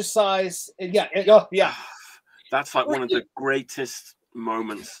 Bridge of Sighs. Yeah. That's like one of the greatest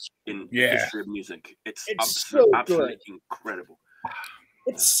moments in history of music. It's absolutely incredible.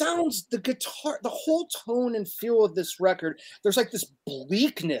 It sounds, the guitar, the whole tone and feel of this record, there's like this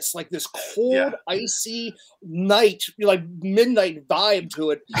bleakness, like this cold, icy night, like midnight vibe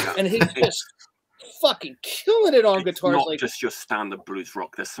to it. And he's just fucking killing it on guitars. Not like just your standard blues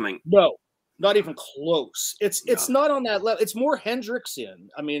rock. There's something. No, not even close. It's not on that level. It's more Hendrixian.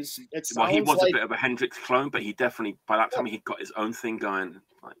 I mean, well, he was a bit of a Hendrix clone, but he definitely, by that time, he'd got his own thing going.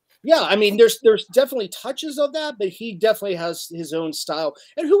 Like, yeah, I mean, there's definitely touches of that, but he definitely has his own style.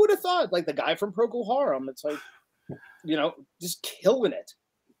 And who would have thought, like the guy from Procol Harum? It's like, just killing it.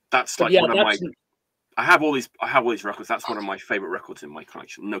 That's like one of my. I have all these records. That's one of my favorite records in my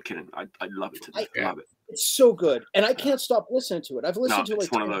collection. No kidding. I love it. I love it. It's so good, and I can't stop listening to it. I've listened to it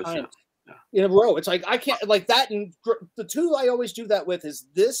like 10 times in a row. It's like I can't like that. And the two I always do that with is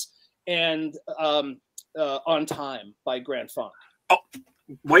this and On Time by Grand Funk. Oh,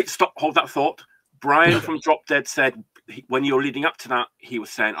 wait, stop, hold that thought. Brian from Drop Dead said when you're leading up to that, he was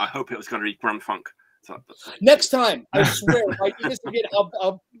saying, I hope it was going to be Grand Funk. So next time, I swear, if I do this again,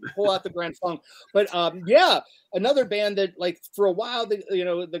 I'll pull out the Grand Funk. But another band that, like, for a while,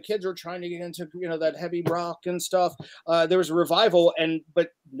 the kids were trying to get into that heavy rock and stuff. There was a revival, but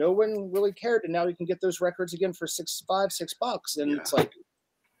no one really cared. And now you can get those records again for $6, and it's like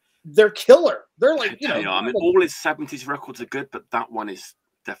they're killer. They're like I mean, all his 70s records are good, but that one is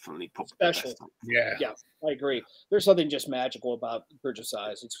definitely special. Yeah, I agree. There's something just magical about Bridge of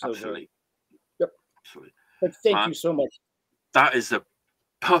Sighs. It's so absolutely. Good. Absolutely. But thank you so much. That is a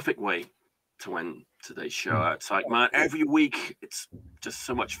perfect way to end today's show. It's like, man, every week it's just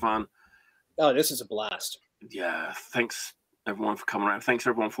so much fun. Oh, this is a blast. Yeah, thanks everyone for coming around. Thanks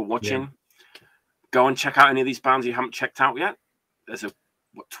everyone for watching. Yeah. Go and check out any of these bands you haven't checked out yet. There's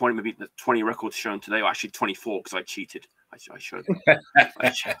 20 records shown today, or actually 24 because I cheated. I showed them.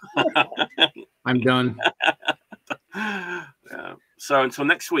 I'm done. Yeah. So until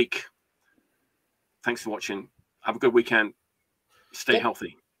next week. Thanks for watching. Have a good weekend. Stay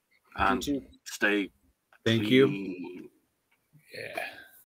healthy and stay. Thank clean. you. Yeah.